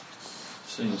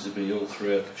 Seems to be all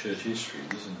throughout the church history,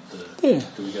 doesn't it? Yeah.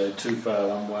 Do we go too far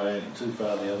one way and too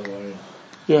far the other way?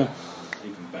 Yeah.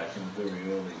 Even back in the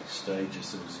very early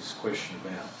stages, there was this question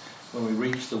about when we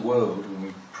reach the world, when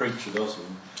we preach the gospel,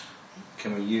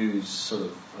 can we use sort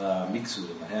of mix with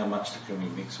them? How much can we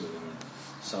mix with them? And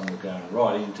some were going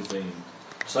right into being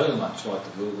so much like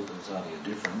the world that there was hardly a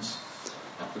difference.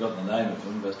 I've forgotten the name of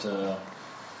them, but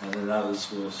and then others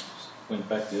went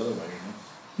back the other way.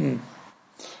 You know?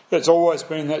 It's always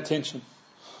been that tension.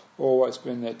 Always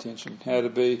been that tension. How to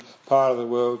be part of the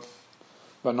world,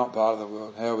 but not part of the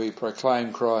world. How we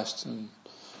proclaim Christ and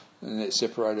yet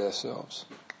separate ourselves.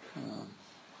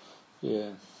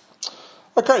 Yeah.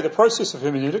 Okay, the process of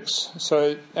hermeneutics.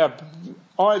 So our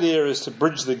idea is to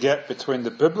bridge the gap between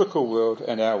the biblical world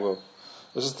and our world.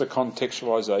 This is the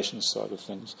contextualisation side of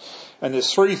things. And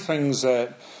there's three things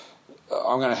that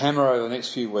I'm going to hammer over the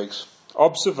next few weeks.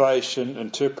 Observation,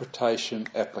 interpretation,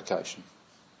 application.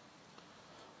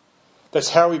 That's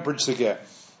how we bridge the gap.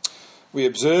 We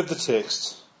observe the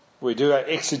text. We do our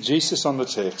exegesis on the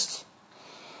text.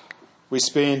 We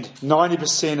spend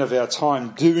 90% of our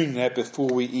time doing that before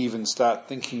we even start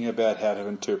thinking about how to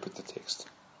interpret the text.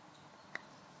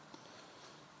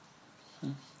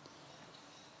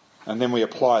 And then we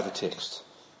apply the text.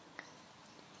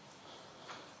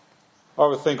 I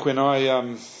would think when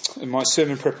in my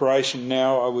sermon preparation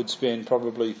now, I would spend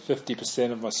probably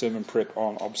 50% of my sermon prep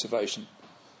on observation,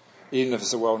 even if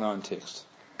it's a well-known text.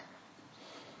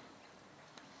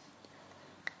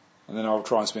 And then I'll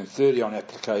try and spend 30 on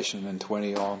application and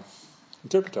 20 on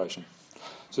interpretation.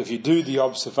 So if you do the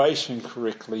observation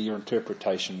correctly, your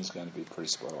interpretation is going to be pretty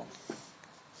spot on.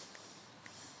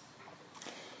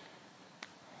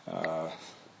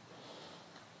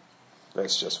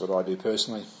 That's just what I do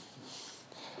personally.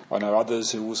 I know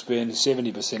others who will spend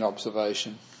 70%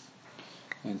 observation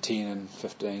and 10 and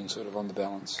 15 sort of on the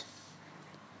balance.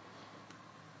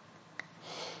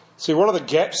 See, what are the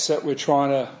gaps that we're trying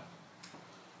to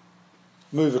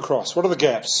move across? What are the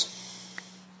gaps?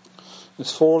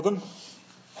 There's 4 of them.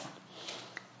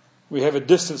 We have a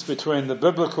distance between the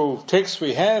biblical text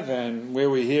we have and where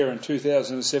we're here in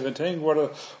 2017. What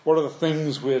are the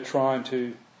things we're trying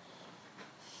to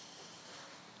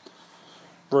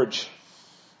bridge?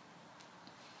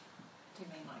 Do you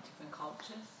mean like different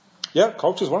cultures? Yeah,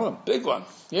 culture's one of them. Big one.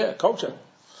 Yeah, culture.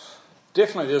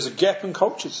 Definitely, there's a gap in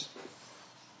cultures.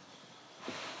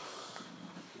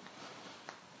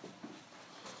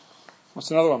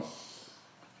 What's another one?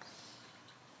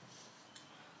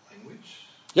 Language.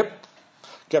 Yep.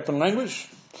 Gap in language.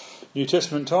 New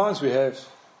Testament times we have,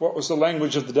 what was the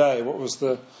language of the day? What was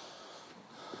the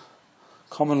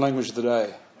common language of the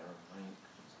day?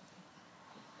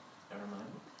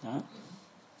 Aramaic.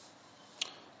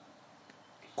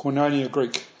 Koinonia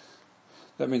Greek.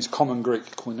 That means common Greek.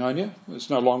 Koinonia. It's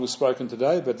no longer spoken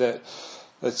today, but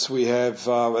that's what we have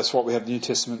the New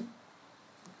Testament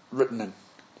written in.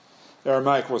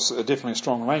 Aramaic was definitely a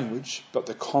strong language, but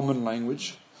the common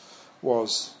language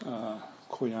was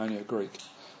Koinonia Greek.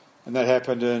 And that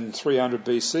happened in 300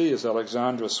 BC as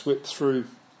Alexander swept through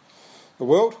the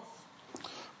world.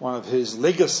 One of his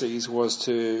legacies was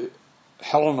to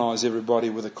Hellenize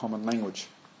everybody with a common language.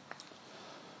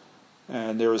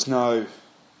 And there is no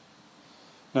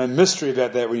mystery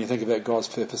about that when you think about God's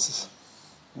purposes.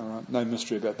 All right? No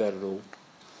mystery about that at all.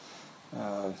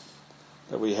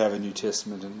 That we have a New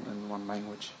Testament in one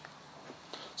language.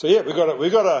 So yeah, we've got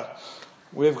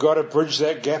to bridge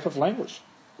that gap of language.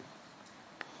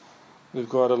 We've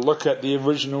got to look at the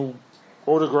original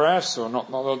autographs, or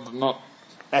not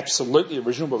absolutely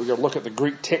original, but we've got to look at the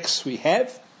Greek texts we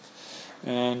have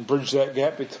and bridge that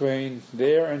gap between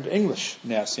there and English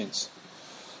in our sense.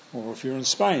 Or if you're in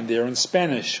Spain, they're in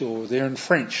Spanish, or they're in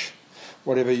French.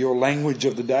 Whatever your language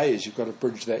of the day is, you've got to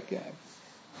bridge that gap.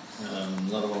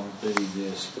 Another one would be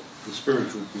the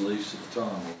spiritual beliefs at the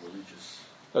time, or religious.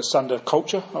 That's under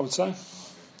culture, I would say.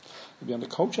 It'd be under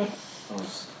culture. I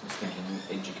was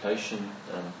thinking education.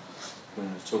 When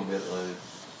we were talking about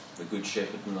the Good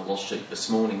Shepherd and the Lost Sheep this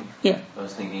morning, Yeah. I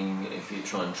was thinking if you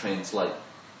try and translate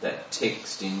that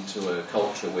text into a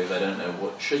culture where they don't know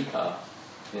what sheep are,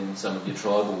 in some of your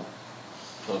tribal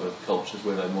type of cultures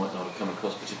where they might not have come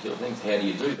across particular things, how do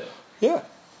you do that? Yeah.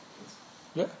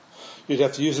 Yeah. You'd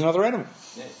have to use another animal.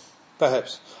 Yeah.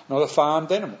 Perhaps. Another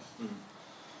farmed animal. Mm.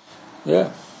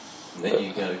 Yeah. And then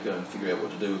you go and figure out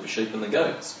what to do with the sheep and the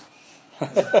goats.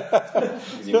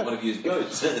 Because you want to use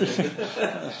goats.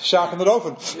 Shark and the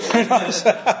dolphin.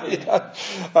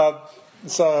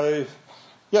 So,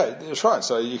 yeah, that's right.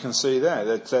 So you can see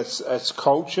that's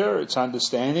culture, it's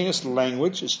understanding, it's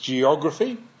language, it's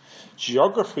geography.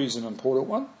 Geography is an important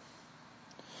one.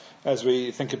 As we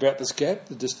think about this gap,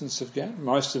 the distance of gap,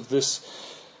 most of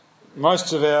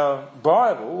our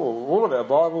Bible, or all of our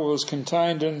Bible, is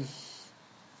contained in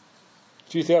a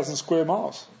few thousand square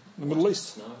miles in the Middle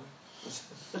East.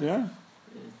 You know?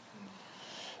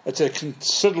 It's a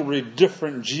considerably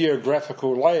different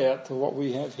geographical layout to what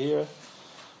we have here,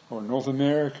 or in North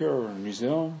America, or in New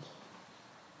Zealand.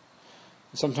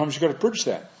 And sometimes you've got to bridge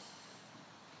that.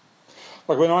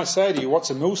 Like when I say to you,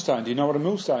 what's a millstone? Do you know what a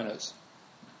millstone is?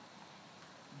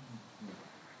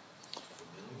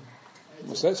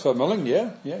 What's that? It's for milling,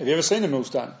 yeah. Have you ever seen a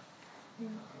millstone?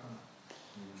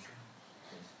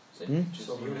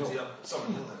 Sovereign hill, yeah.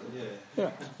 Yeah.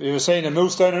 Have you ever seen a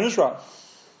millstone in Israel?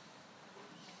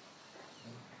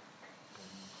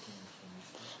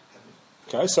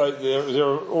 Okay, so there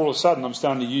are, all of a sudden I'm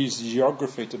starting to use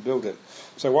geography to build it.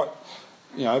 So what,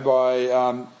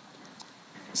 by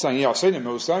saying, yeah, I've seen a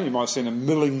millstone, you might have seen a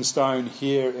milling stone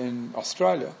here in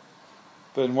Australia.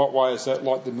 But in what way is that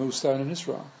like the millstone in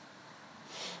Israel?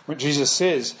 When Jesus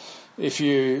says, if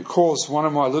you cause one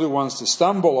of my little ones to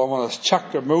stumble, I want to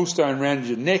chuck a millstone around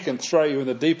your neck and throw you in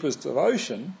the deepest of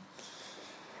ocean.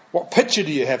 What picture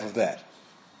do you have of that?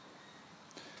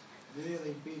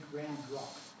 Really big round rock.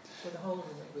 With a hole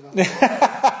in it.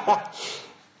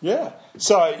 Yeah.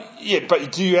 So, yeah,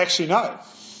 but do you actually know?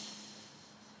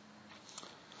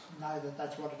 Know that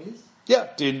that's what it is? Yeah.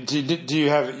 Do you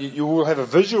have? You will have a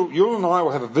visual. You and I will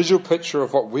have a visual picture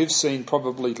of what we've seen,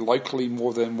 probably locally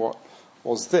more than what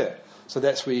was there. So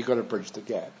that's where you've got to bridge the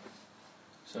gap.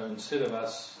 So instead of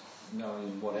us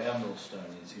knowing what our millstone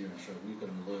is here in Australia, we've got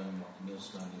to learn what the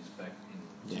millstone is back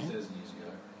in 2,000 years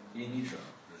ago in Israel.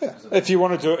 Yeah. If you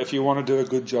want to do a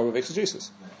good job of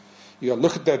exegesis, you got to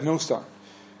look at that millstone,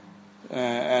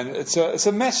 and it's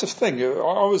a massive thing.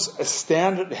 I was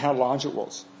astounded at how large it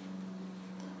was.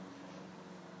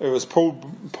 It was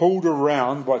pulled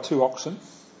around by 2 oxen.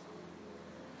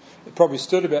 It probably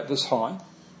stood about this high.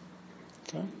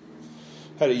 Okay.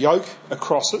 Had a yoke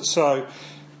across it. So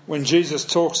when Jesus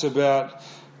talks about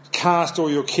cast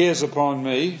all your cares upon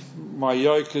me, my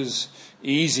yoke is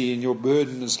easy and your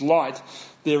burden is light,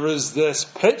 there is this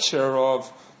picture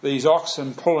of these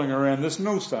oxen pulling around this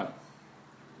millstone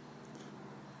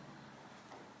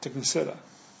to consider.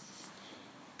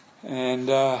 And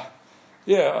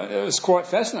it was quite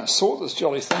fascinating. I saw this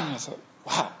jolly thing and I thought,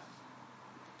 wow.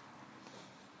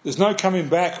 There's no coming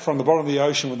back from the bottom of the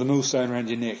ocean with a millstone around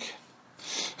your neck.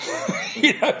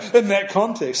 In that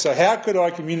context. So how could I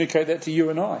communicate that to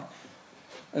you and I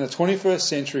in the 21st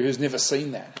century who's never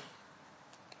seen that?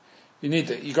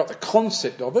 You got the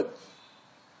concept of it.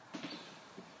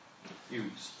 You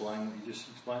just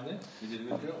explained that? You did a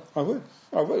good job. I would.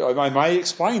 I may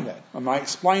explain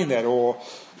that. Or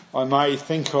I may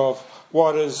think of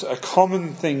what is a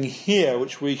common thing here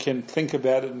which we can think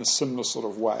about it in a similar sort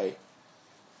of way.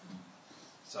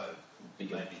 So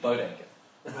Maybe maybe boat anchor.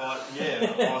 Well,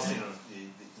 yeah, I was thinking of the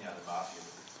mafia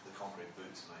with the concrete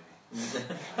boots,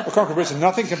 maybe. The concrete boots are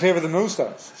nothing compared with the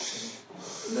millstone. So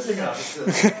this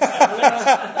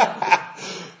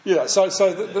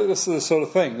is the sort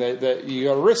of thing that you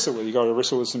got to wrestle with. You got to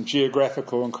wrestle with some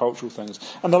geographical and cultural things.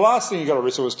 And the last thing you got to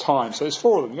wrestle is time. So there's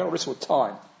 4 of them. You got to wrestle with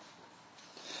time.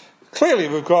 Clearly,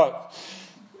 we've got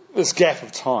this gap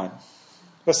of time.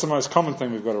 That's the most common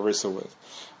thing we've got to wrestle with.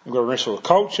 We've got to wrestle with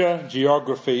culture,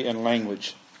 geography, and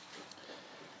language.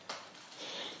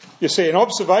 You see, an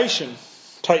observation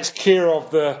takes care of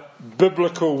the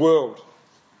biblical world.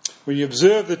 When you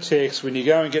observe the text, when you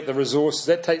go and get the resources,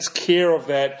 that takes care of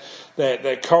that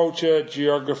culture,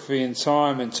 geography, and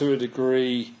time, and to a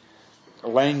degree,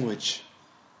 language.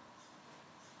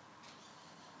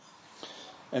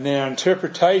 And our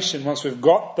interpretation, once we've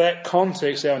got that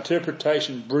context, our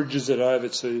interpretation bridges it over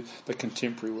to the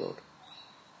contemporary world.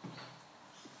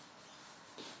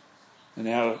 And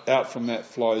out from that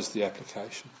flows the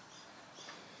application.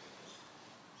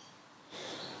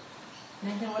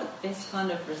 Nathan, what are the best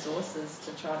kind of resources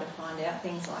to try to find out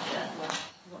things like that? What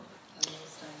a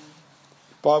millstone?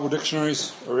 Bible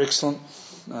dictionaries are excellent.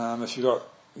 If you've got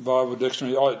Bible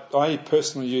dictionary, I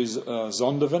personally use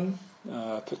Zondervan,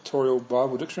 Pictorial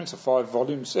Bible Dictionary. It's a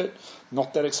 5-volume set,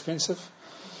 not that expensive.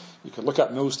 You can look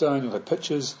up millstone, you'll have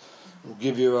pictures. It will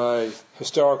give you a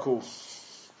historical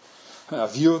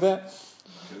view of that.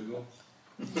 Google.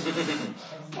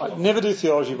 I never do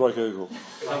theology by Google.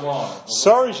 Come on.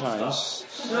 Sorry, James.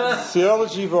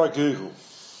 Theology by Google.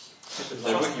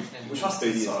 Trust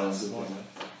in science.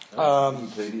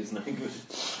 Wikipedia's no good.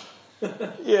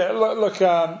 Yeah, look,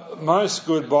 most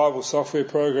good Bible software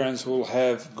programs will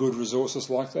have good resources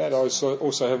like that. I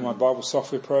also have my Bible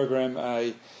software program.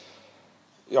 I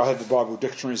have the Bible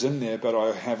dictionaries in there, but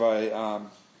I have a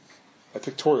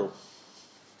pictorial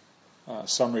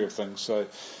summary of things. So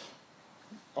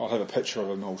I'll have a picture of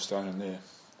a millstone in there.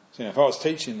 So if I was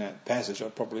teaching that passage, I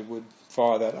probably would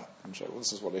fire that up and show, well,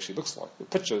 this is what it actually looks like. The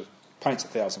picture paints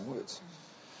 1,000 words.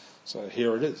 So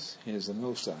here it is. Here's the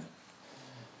millstone.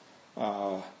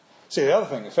 See, the other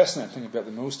thing, the fascinating thing about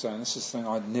the millstone, this is the thing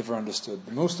I'd never understood.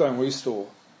 The millstone we saw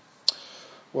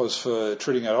was for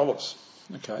treating out olives.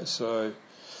 Okay, so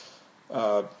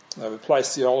they would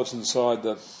place the olives inside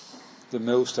the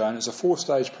millstone. It's a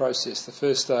 4-stage process. The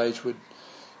first stage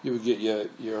you would get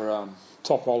your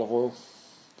top olive oil,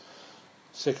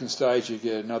 Second stage, you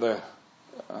get another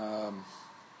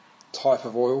type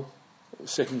of oil,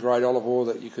 second grade olive oil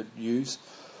that you could use.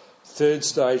 Third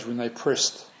stage, when they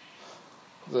pressed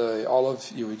the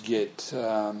olive, you would get,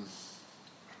 I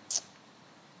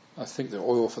think, the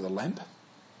oil for the lamp.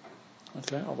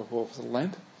 Okay, olive oil for the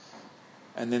lamp.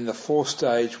 And then the fourth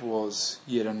stage was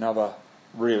yet another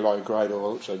really low grade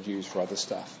oil, which I'd use for other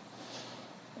stuff.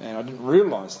 And I didn't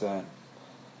realise that.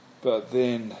 But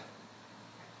then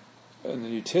in the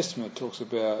New Testament it talks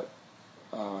about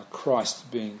Christ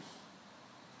being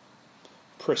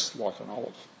pressed like an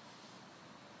olive.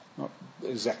 Not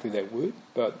exactly that word,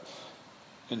 but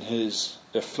in his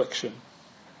affliction.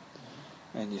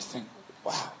 And you think,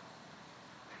 wow,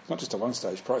 not just a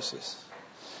one-stage process.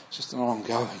 It's just an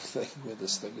ongoing thing where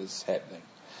this thing is happening.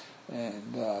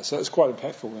 And so it's quite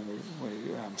impactful when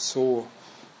we saw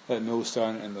that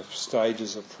millstone and the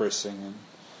stages of pressing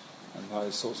and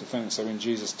those sorts of things. So when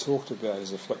Jesus talked about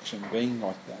his affliction being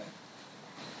like that,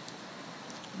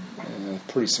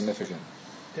 pretty significant.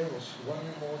 There was one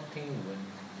more thing when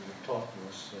you taught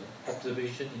was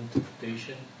observation,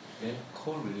 interpretation, then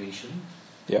correlation.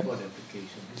 Yeah. What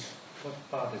application is?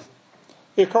 What part is it?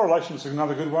 Yeah, correlation is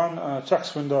another good one. Chuck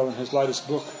Swindoll, in his latest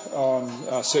book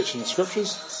on searching the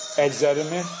scriptures, adds that in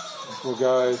there. We'll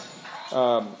go,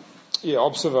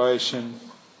 observation,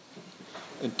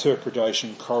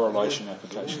 interpretation, correlation,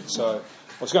 application. So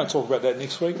I was going to talk about that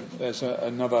next week as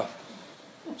another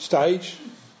stage.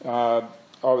 I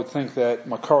would think that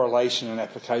my correlation and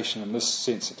application in this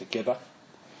sense are together.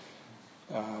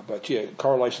 But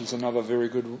correlation is another very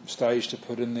good stage to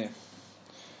put in there.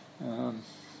 No,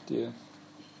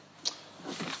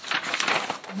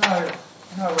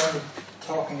 we're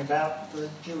talking about the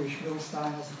Jewish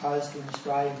millstone as opposed to an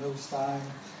Australian millstone,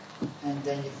 and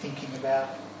then you're thinking about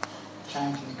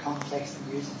changing the context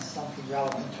and using something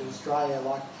relevant to Australia,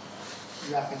 like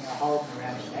wrapping a Holden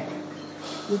around your neck.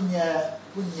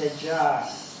 Wouldn't you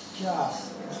just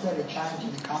instead of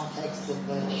changing the context of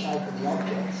the shape of the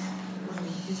objects,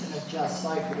 isn't it just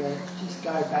safer to just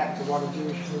go back to what a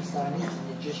Jewish millstone is and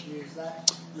you just use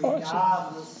that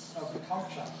regardless of the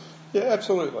culture? Yeah,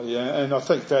 absolutely. Yeah, and I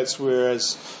think that's where,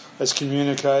 as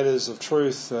communicators of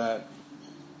truth, that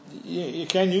you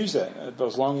can use that, but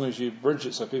as long as you bridge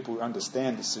it so people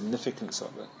understand the significance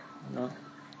of it.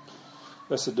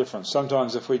 That's the difference.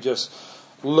 Sometimes if we just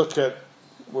look at,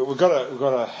 we've got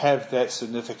to have that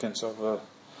significance of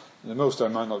the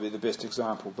millstone might not be the best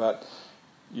example, but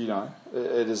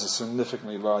it is a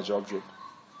significantly large object.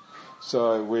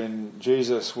 So when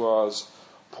Jesus was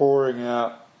pouring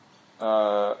out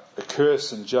a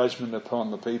curse and judgment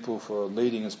upon the people for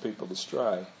leading his people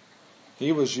astray,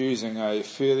 he was using a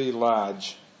fairly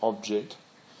large object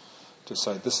to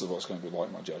say, this is what's going to be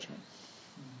like my judgment.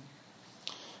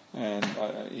 And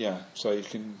so you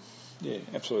can,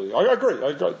 absolutely. I agree.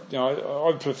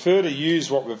 I prefer to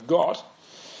use what we've got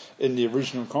in the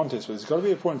original context, but there's got to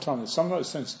be a point in time that some of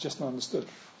those things are just not understood.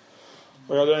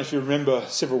 Like, I don't know if you remember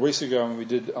several weeks ago when we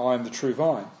did I Am the True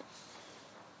Vine,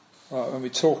 when we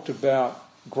talked about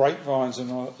grapevines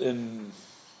in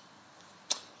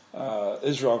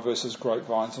Israel versus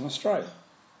grapevines in Australia.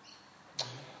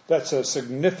 That's a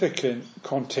significant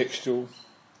contextual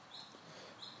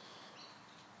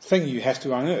thing you have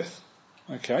to unearth.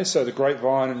 Okay, so the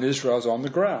grapevine in Israel is on the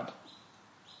ground.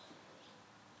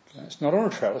 Okay, it's not on a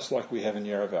trellis like we have in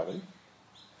Yarra Valley.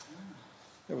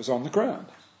 It was on the ground.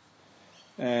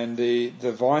 And the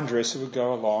vine dresser would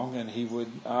go along and he would,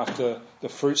 after the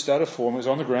fruit started forming, it was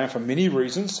on the ground for many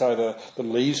reasons, so the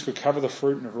leaves could cover the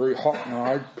fruit in a very hot and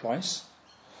arid place,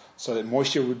 so that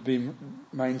moisture would be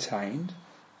maintained.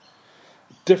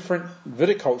 Different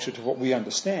viticulture to what we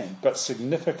understand, but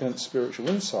significant spiritual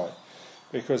insight,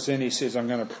 because then he says, I'm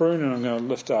going to prune and I'm going to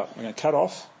lift up. I'm going to cut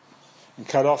off, and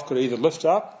cut off could either lift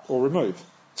up or remove.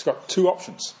 It's got two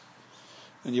options.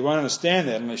 And you won't understand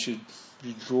that unless you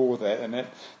draw that, and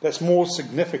that's more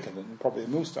significant than probably a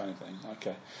millstone thing.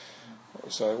 Okay,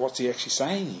 so what's he actually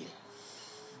saying here?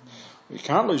 Well, you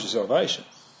can't lose your salvation.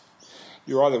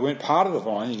 You either weren't part of the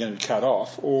vine, you're going to be cut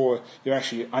off, or you're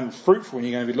actually unfruitful and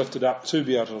you're going to be lifted up to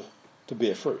be able to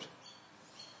bear fruit.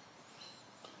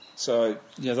 So,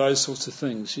 those sorts of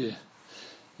things, you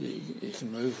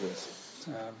can move with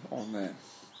on that.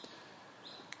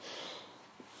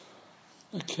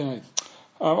 Okay.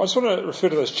 I just want to refer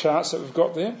to those charts that we've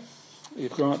got there.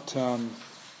 You've got the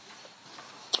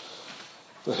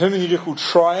hermeneutical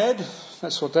triad,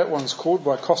 that's what that one's called,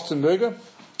 by Kostenberger,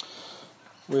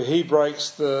 where he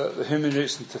breaks the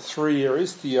hermeneutics into three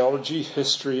areas: theology,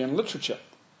 history and literature.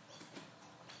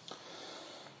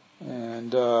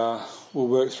 And we'll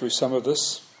work through some of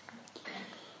this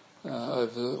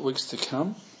over the weeks to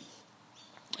come.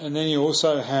 And then you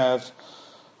also have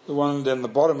the one down the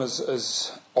bottom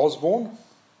is Osborne,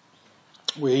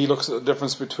 where he looks at the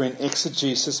difference between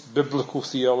exegesis, biblical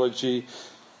theology,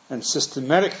 and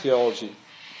systematic theology.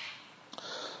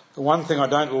 The one thing I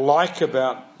don't like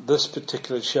about this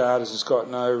particular chart is it's got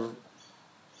no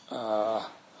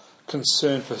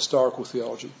concern for historical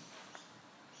theology.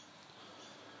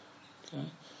 Okay.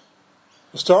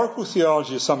 Historical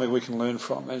theology is something we can learn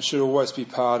from and should always be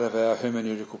part of our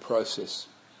hermeneutical process.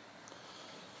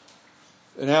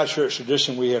 In our church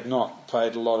tradition, we have not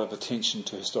paid a lot of attention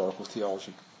to historical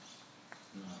theology.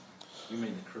 No. You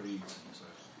mean the creeds and so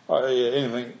Oh, forth? yeah,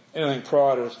 anything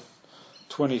prior to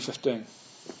 2015.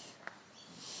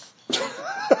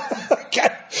 Okay.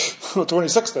 Or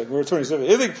 2016, we're 2017.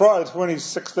 Anything prior to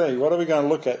 2016, what are we going to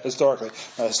look at historically?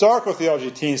 Now, historical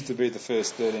theology tends to be the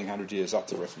first 1300 years up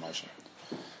to the Reformation.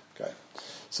 Okay.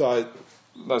 So,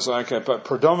 that's okay, but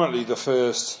predominantly the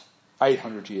first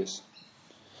 800 years.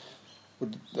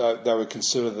 They would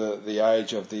consider the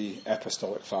age of the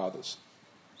apostolic fathers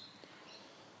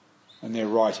and their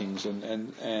writings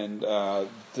and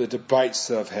the debates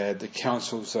they've had, the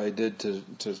councils they did to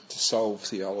solve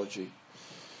theological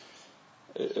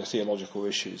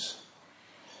issues.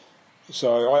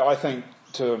 So I think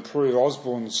to improve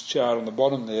Osborne's chart on the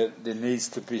bottom there needs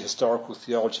to be historical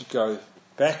theology go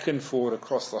back and forward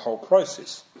across the whole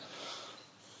process.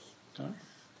 Okay.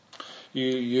 You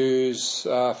use,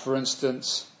 for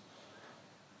instance,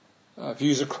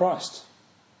 views of Christ.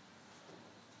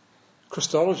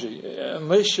 Christology.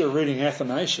 Unless you're reading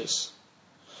Athanasius,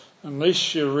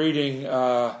 unless you're reading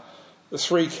the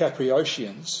three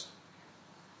Capriotians,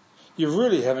 you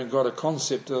really haven't got a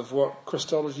concept of what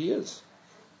Christology is.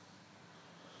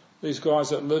 These guys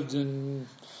that lived in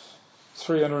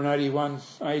 381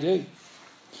 AD.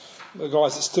 The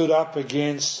guys that stood up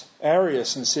against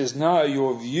Arius and says, no,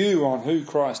 your view on who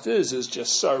Christ is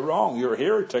just so wrong. You're a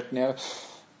heretic now.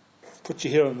 Put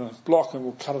your head on the block and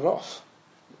we'll cut it off.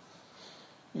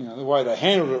 You know, the way they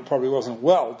handled it probably wasn't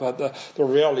well, but the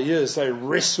reality is they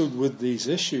wrestled with these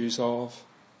issues of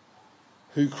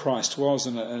who Christ was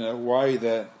in a way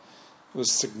that was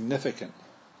significant.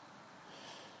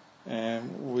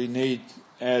 And we need,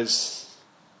 as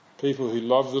people who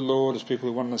love the Lord, as people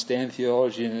who want to understand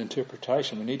theology and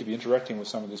interpretation, we need to be interacting with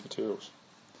some of these materials.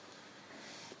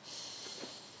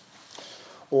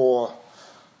 Or,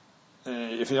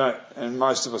 if you don't, and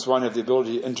most of us won't have the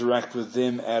ability to interact with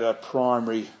them at a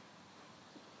primary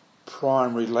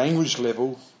language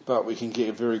level, but we can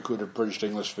get very good abridged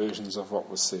English versions of what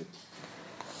was said.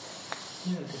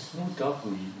 Yeah, there's no doubt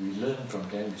we learn from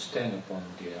them, we stand upon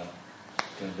their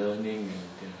learning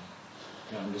and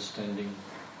their understanding.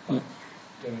 Yeah.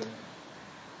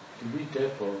 Do we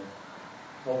therefore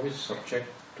always subject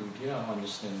to their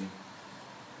understanding?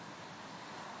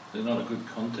 They're not a good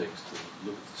context to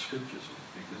look at the scriptures with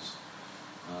because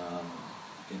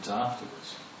it's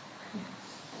afterwards.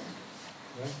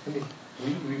 Right? I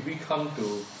mean, we come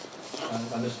to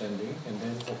an understanding and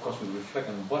then of course we reflect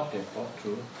on what they've thought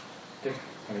through.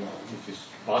 Which is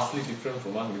vastly different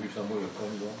from one, maybe somewhere we're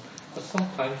going wrong. But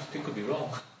sometimes they could be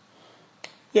wrong.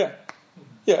 Yeah,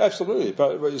 absolutely.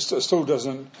 But it still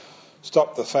doesn't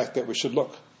stop the fact that we should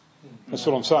look. That's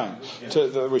what I'm saying.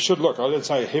 Yeah. We should look. I didn't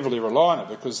say heavily rely on it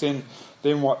because then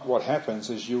what happens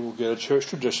is you will get a church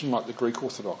tradition like the Greek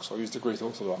Orthodox. I'll use the Greek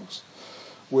Orthodox,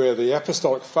 where the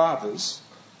Apostolic Fathers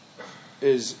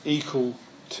is equal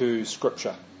to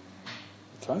Scripture.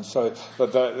 Okay, so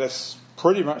that's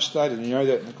pretty much stated, and you know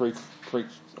that in the Greek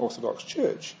Orthodox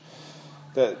Church,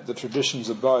 that the traditions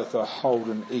of both are held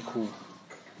in equal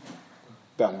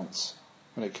balance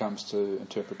when it comes to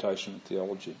interpretation and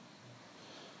theology.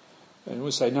 And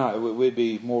we say no, we'd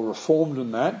be more reformed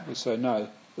than that. We say no,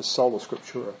 the sola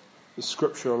scriptura, the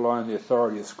Scripture alone, the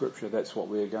authority of Scripture, that's what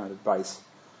we're going to base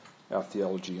our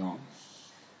theology on.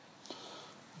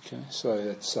 Okay, so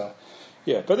that's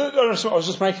but I was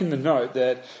just making the note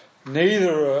that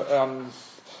neither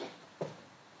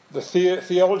the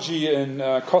theology in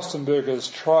Kostenberger's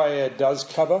triad does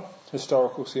cover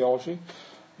historical theology,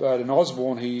 but in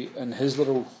Osborne, in his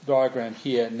little diagram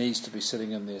here, needs to be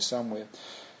sitting in there somewhere.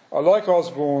 I like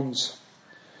Osborne's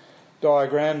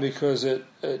diagram because it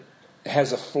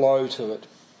has a flow to it.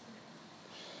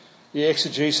 The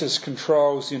exegesis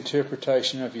controls the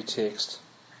interpretation of your text.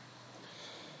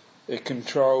 It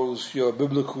controls your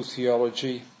biblical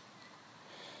theology.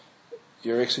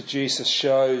 Your exegesis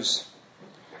shows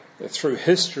that through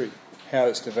history how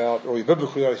it's developed, or your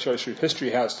biblical theology shows through history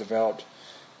how it's developed,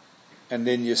 and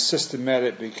then your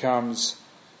systematic becomes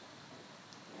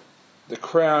the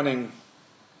crowning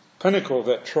pinnacle of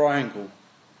that triangle,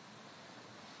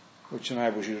 which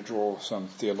enables you to draw some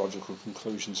theological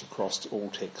conclusions across all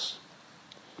texts.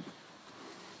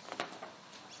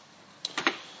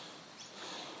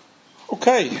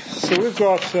 Okay, so we've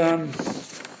got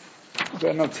about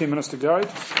another 10 minutes to go to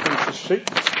finish this sheet,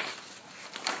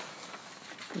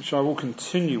 which I will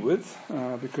continue with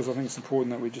because I think it's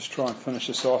important that we just try and finish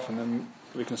this off, and then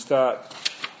we can start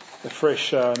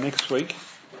afresh next week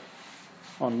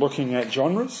on looking at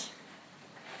genres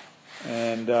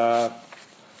and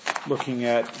looking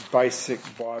at basic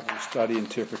Bible study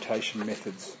interpretation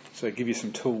methods. So give you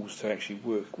some tools to actually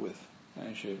work with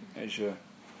as you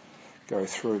go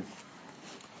through.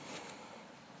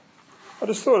 I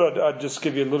just thought I'd just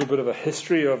give you a little bit of a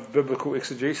history of biblical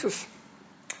exegesis.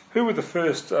 Who were the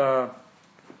first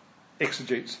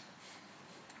exegetes?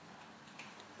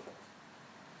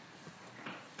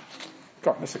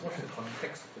 God, What's the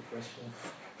context of the question?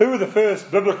 who were the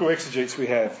first biblical exegetes we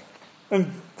have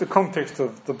in the context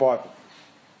of the Bible?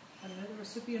 I don't know, the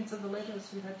recipients of the letters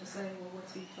who had to say, well,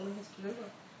 what's he telling us to do?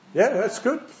 Yeah, that's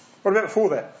good. What about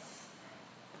before that?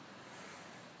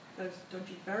 Those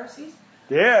dodgy Pharisees?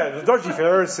 Yeah, the dodgy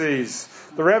Pharisees,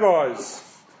 the rabbis,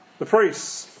 the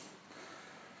priests,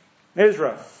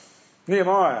 Ezra,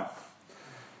 Nehemiah.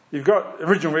 You've got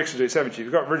original exegetes, haven't you?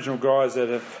 You've got original guys that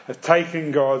have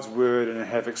taken God's word and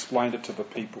have explained it to the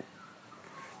people.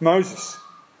 Moses.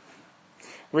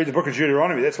 Read the book of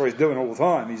Deuteronomy, that's what he's doing all the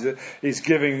time. He's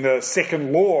giving the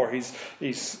second law, he's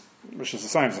which is the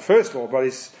same as the first law, but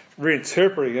he's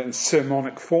reinterpreting it in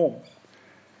sermonic form.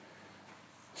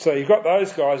 So you've got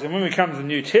those guys, and when we come to the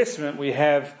New Testament, we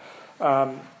have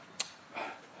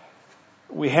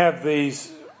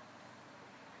these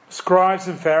scribes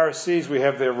and Pharisees, we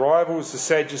have their rivals, the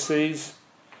Sadducees.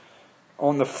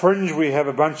 On the fringe, we have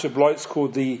a bunch of blokes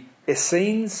called the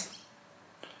Essenes.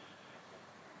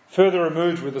 Further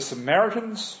removed with the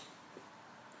Samaritans.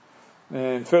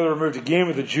 And further removed again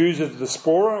with the Jews of the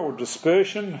diaspora or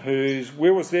dispersion,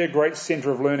 where was their great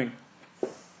centre of learning?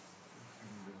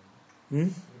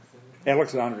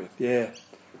 Alexandria, yeah.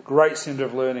 Great centre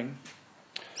of learning.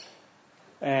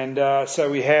 And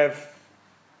so we have,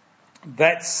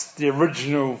 that's the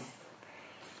original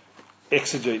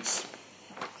exegetes.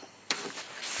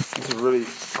 This is really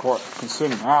quite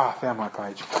concerning. I found my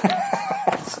page.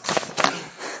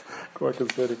 Quite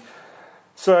concerning.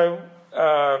 So,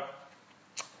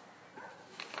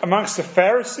 amongst the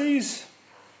Pharisees,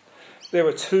 there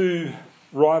were two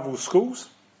rival schools.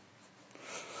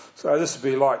 So this would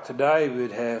be like today,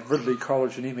 we'd have Ridley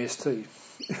College and MST.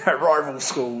 Rival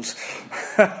schools.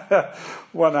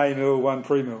 One A-mill, one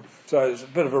pre-mill. So it's a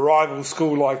bit of a rival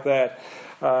school like that.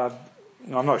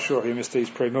 I'm not sure if MST is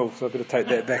pre-mill, so I better take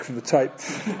that back from the tape.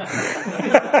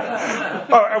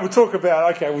 And we'll talk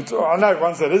about, I know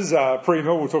ones that is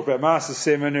pre-mill, we'll talk about Masters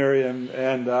Seminary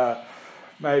and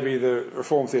maybe the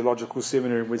Reformed Theological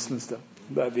Seminary in Westminster.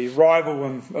 They'd be rival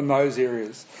in those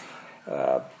areas.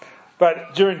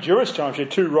 But during Jewish times, you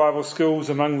had two rival schools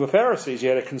among the Pharisees. You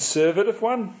had a conservative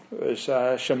one,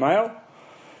 Shamael,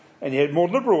 and you had a more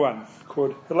liberal one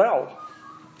called Hillel,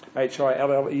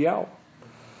 Hillel.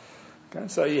 Okay,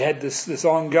 so you had this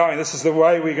ongoing, this is the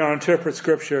way we're going to interpret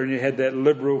Scripture, and you had that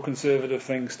liberal conservative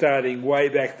thing starting way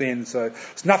back then. So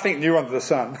it's nothing new under the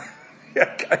sun.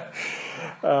 Okay.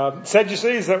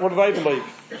 Sadducees, what do they believe?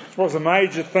 What was the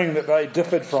major thing that they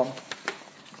differed from?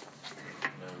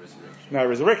 No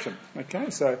resurrection. Okay,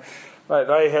 so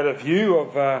they had a view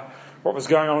of what was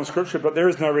going on in Scripture, but there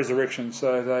is no resurrection,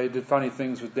 so they did funny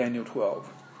things with Daniel 12.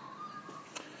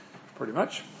 Pretty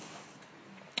much.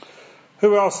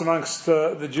 Who else amongst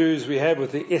the Jews we have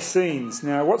with the Essenes?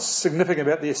 Now, what's significant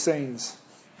about the Essenes?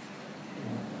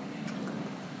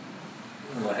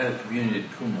 Well, I had a community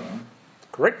at Qumran.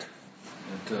 Correct.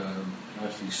 That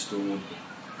mostly stored,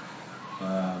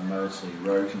 mostly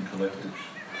wrote and collected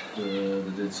the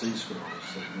Dead Sea Scrolls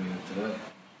that we have today.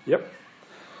 Yep.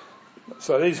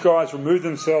 So these guys removed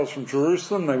themselves from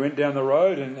Jerusalem. They went down the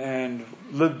road and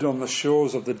lived on the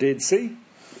shores of the Dead Sea.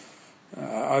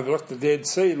 Overlooked the Dead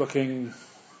Sea, looking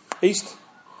east.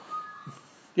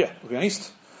 Yeah, looking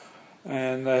east.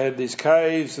 And they had these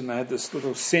caves, and they had this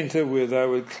little centre where they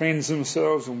would cleanse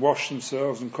themselves and wash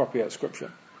themselves and copy out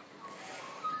Scripture.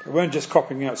 They weren't just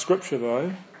copying out Scripture,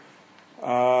 though.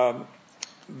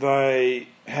 They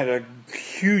had a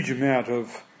huge amount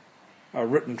of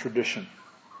written tradition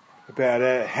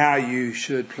about how you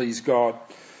should please God.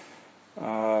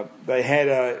 They had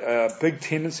a big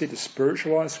tendency to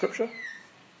spiritualise Scripture.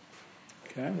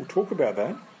 Okay, we'll talk about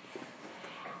that.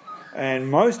 And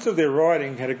most of their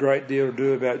writing had a great deal to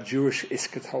do about Jewish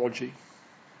eschatology.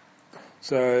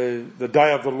 So the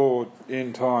day of the Lord,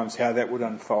 end times, how that would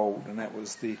unfold, and that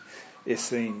was the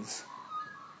Essenes.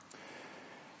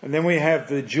 And then we have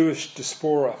the Jewish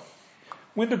diaspora.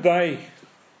 When did they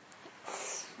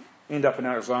end up in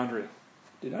Alexandria?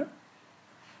 Do you know?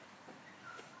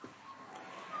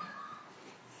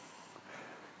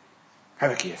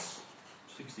 Have a guess.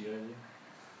 60 AD.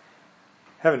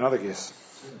 Have another guess.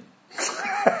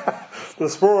 The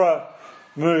diaspora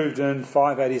moved in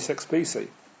 586 BC.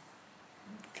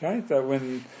 Okay, so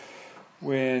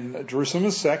when Jerusalem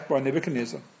was sacked by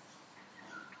Nebuchadnezzar,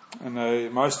 and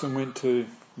most of them went to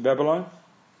Babylon,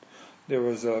 there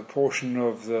was a portion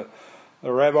of the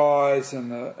rabbis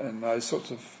and those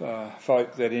sorts of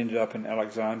folk that ended up in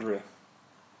Alexandria.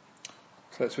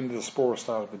 So that's when the diaspora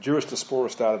started. The Jewish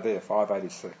diaspora started there,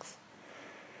 586.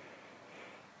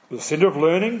 The centre of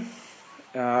learning.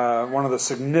 One of the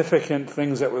significant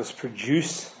things that was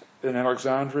produced in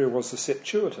Alexandria was the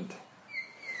Septuagint.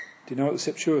 Do you know what the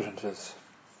Septuagint is?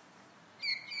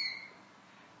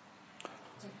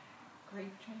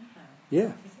 Greek translation.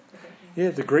 Yeah.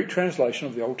 Yeah, the Greek translation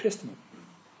of the Old Testament.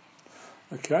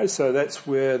 Okay, so that's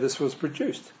where this was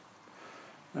produced.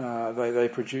 They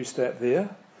produced that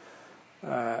there.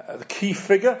 The key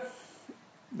figure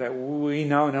that we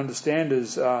know and understand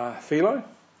is Philo.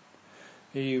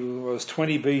 He was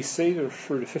 20 BC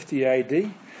through to 50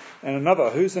 AD. And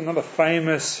who's another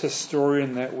famous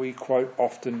historian that we quote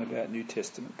often about New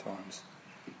Testament times?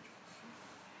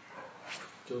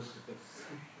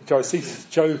 Josephus.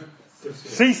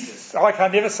 I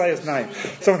can never say his name.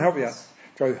 Someone help me out.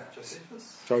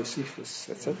 Josephus,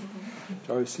 that's it.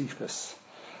 Josephus.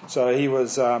 So he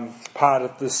was part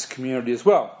of this community as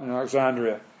well in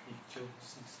Alexandria.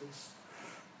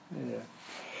 Yeah.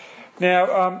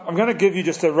 Now, I'm going to give you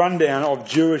just a rundown of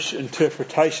Jewish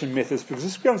interpretation methods because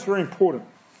this becomes very important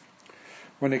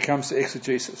when it comes to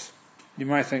exegesis. You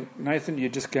may think, Nathan, you're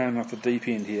just going off the deep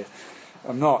end here.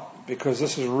 I'm not, because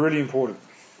this is really important.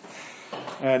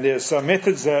 And there's some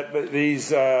methods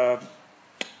these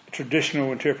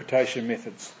traditional interpretation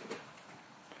methods.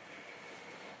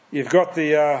 You've got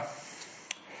the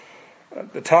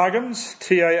Targums,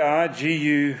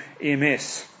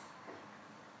 Targums.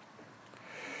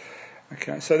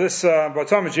 Okay, so this, by the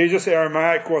time of Jesus,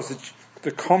 Aramaic was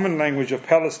the common language of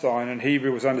Palestine, and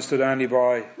Hebrew was understood only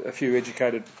by a few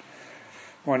educated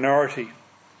minority.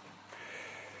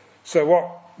 So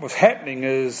what was happening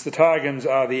is the Targums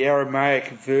are the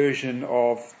Aramaic version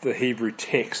of the Hebrew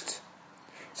text,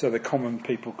 so the common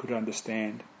people could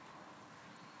understand.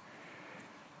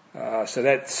 So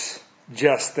that's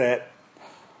just that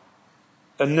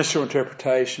initial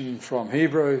interpretation from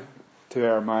Hebrew to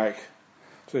Aramaic.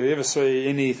 So if you ever see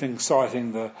anything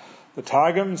citing the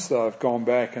Targums, they've gone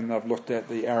back and they've looked at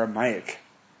the Aramaic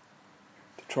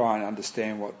to try and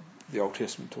understand what the Old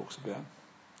Testament talks about.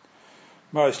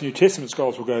 Most New Testament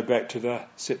scholars will go back to the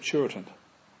Septuagint.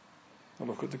 They'll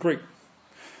look at the Greek.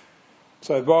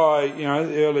 So by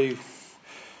the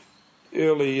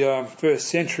early first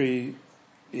century,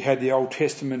 you had the Old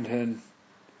Testament in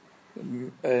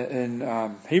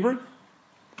Hebrew,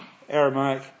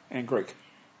 Aramaic, and Greek.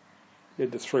 You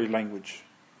had the three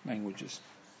languages.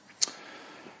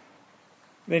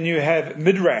 Then you have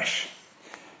Midrash.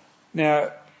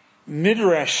 Now,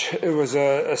 Midrash, it was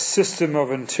a system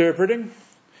of interpreting.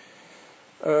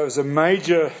 It was a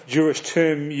major Jewish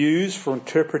term used for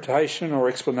interpretation or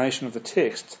explanation of the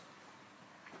text.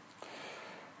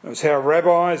 It was how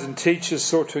rabbis and teachers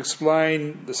sought to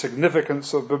explain the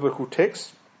significance of biblical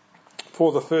texts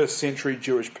for the first century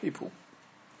Jewish people.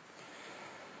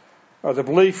 The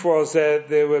belief was that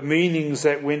there were meanings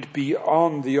that went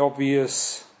beyond the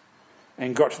obvious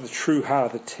and got to the true heart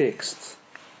of the text.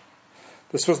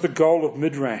 This was the goal of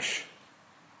Midrash.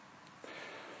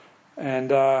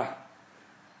 And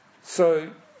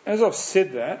so, as I've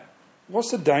said that,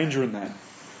 what's the danger in that?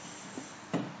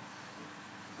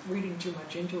 Reading too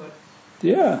much into it.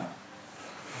 Yeah.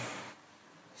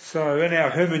 So in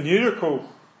our hermeneutical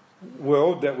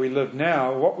world that we live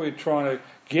now, what we're trying to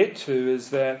get to is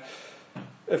that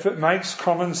if it makes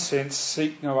common sense,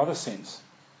 seek no other sense.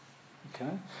 Okay?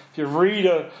 If you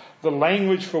read the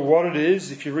language for what it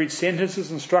is, if you read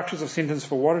sentences and structures of sentence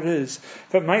for what it is,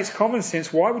 if it makes common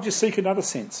sense, why would you seek another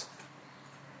sense?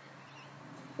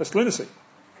 That's lunacy.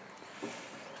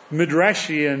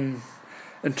 Midrashian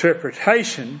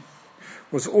interpretation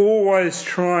was always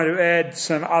trying to add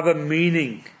some other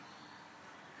meaning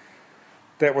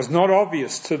that was not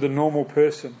obvious to the normal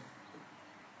person.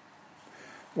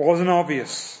 Wasn't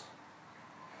obvious,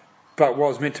 but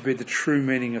was meant to be the true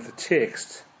meaning of the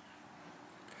text.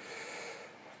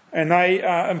 And they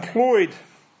employed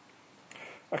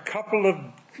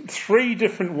three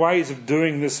different ways of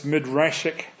doing this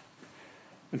midrashic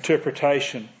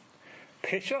interpretation.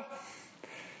 Pesher,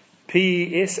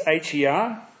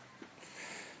 Pesher,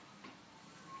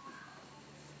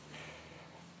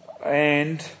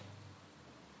 and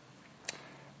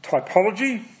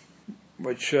typology,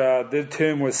 which the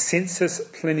term was sensus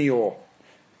plenior,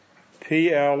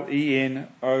 Plenoir,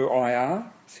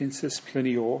 sensus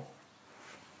plenior,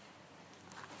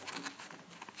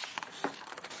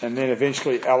 and then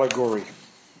eventually allegory.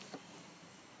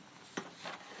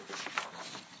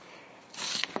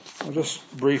 I'll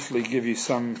just briefly give you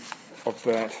some of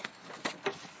that.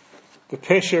 The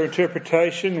Pesher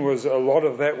interpretation was, a lot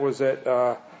of that was at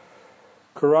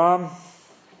Qumran,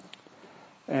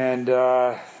 and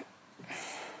the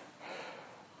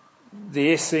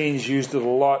Essenes used it a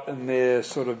lot in their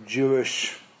sort of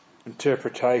Jewish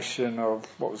interpretation of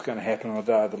what was going to happen on the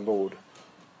day of the Lord.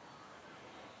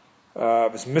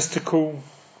 It was mystical,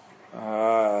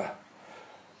 and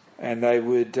they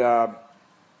would.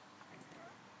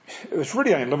 It was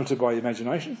really only limited by the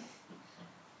imagination,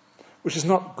 which is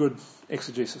not good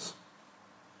exegesis.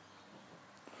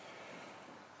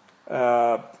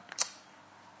 And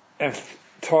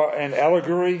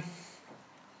allegory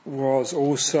was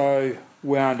also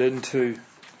wound into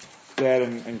that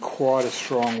in quite a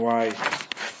strong way.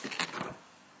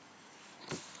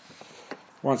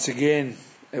 Once again,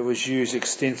 it was used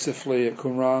extensively at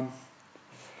Qumran.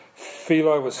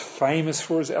 Philo was famous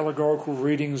for his allegorical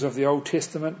readings of the Old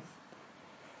Testament,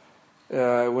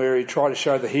 where he tried to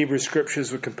show the Hebrew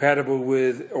scriptures were compatible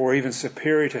with or even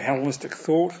superior to Hellenistic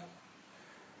thought.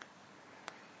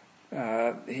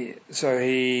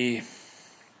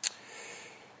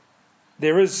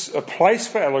 There is a place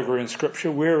for allegory in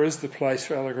Scripture. Where is the place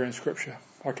for allegory in Scripture?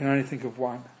 I can only think of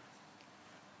one.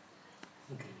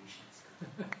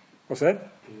 What's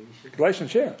that?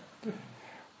 Galatians, yeah.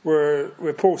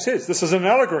 Where Paul says this is an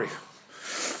allegory.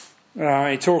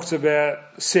 He talks about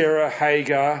Sarah,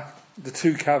 Hagar, the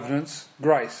two covenants,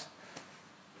 grace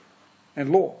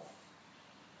and law.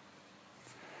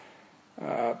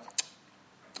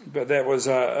 But that was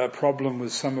a problem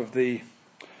with some of the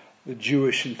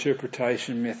Jewish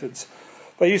interpretation methods.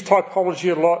 They use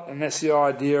typology a lot, and that's the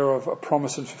idea of a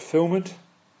promise and fulfillment.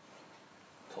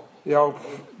 The Old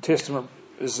Testament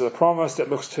is a promise that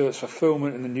looks to its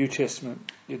fulfillment in the New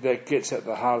Testament. That gets at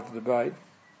the heart of the debate.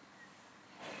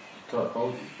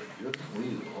 Typology is pretty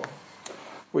good.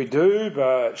 We do,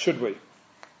 but should we?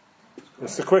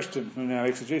 That's the question in our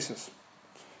exegesis.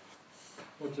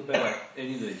 What's about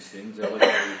any of these things,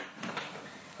 allegory,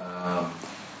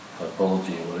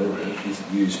 typology or whatever, is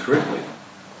it used correctly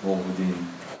or within?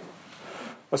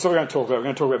 That's what we're going to talk about. We're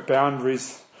going to talk about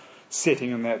boundaries,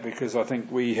 setting and that, because I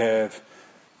think we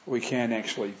can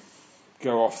actually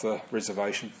go off the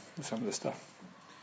reservation with some of this stuff.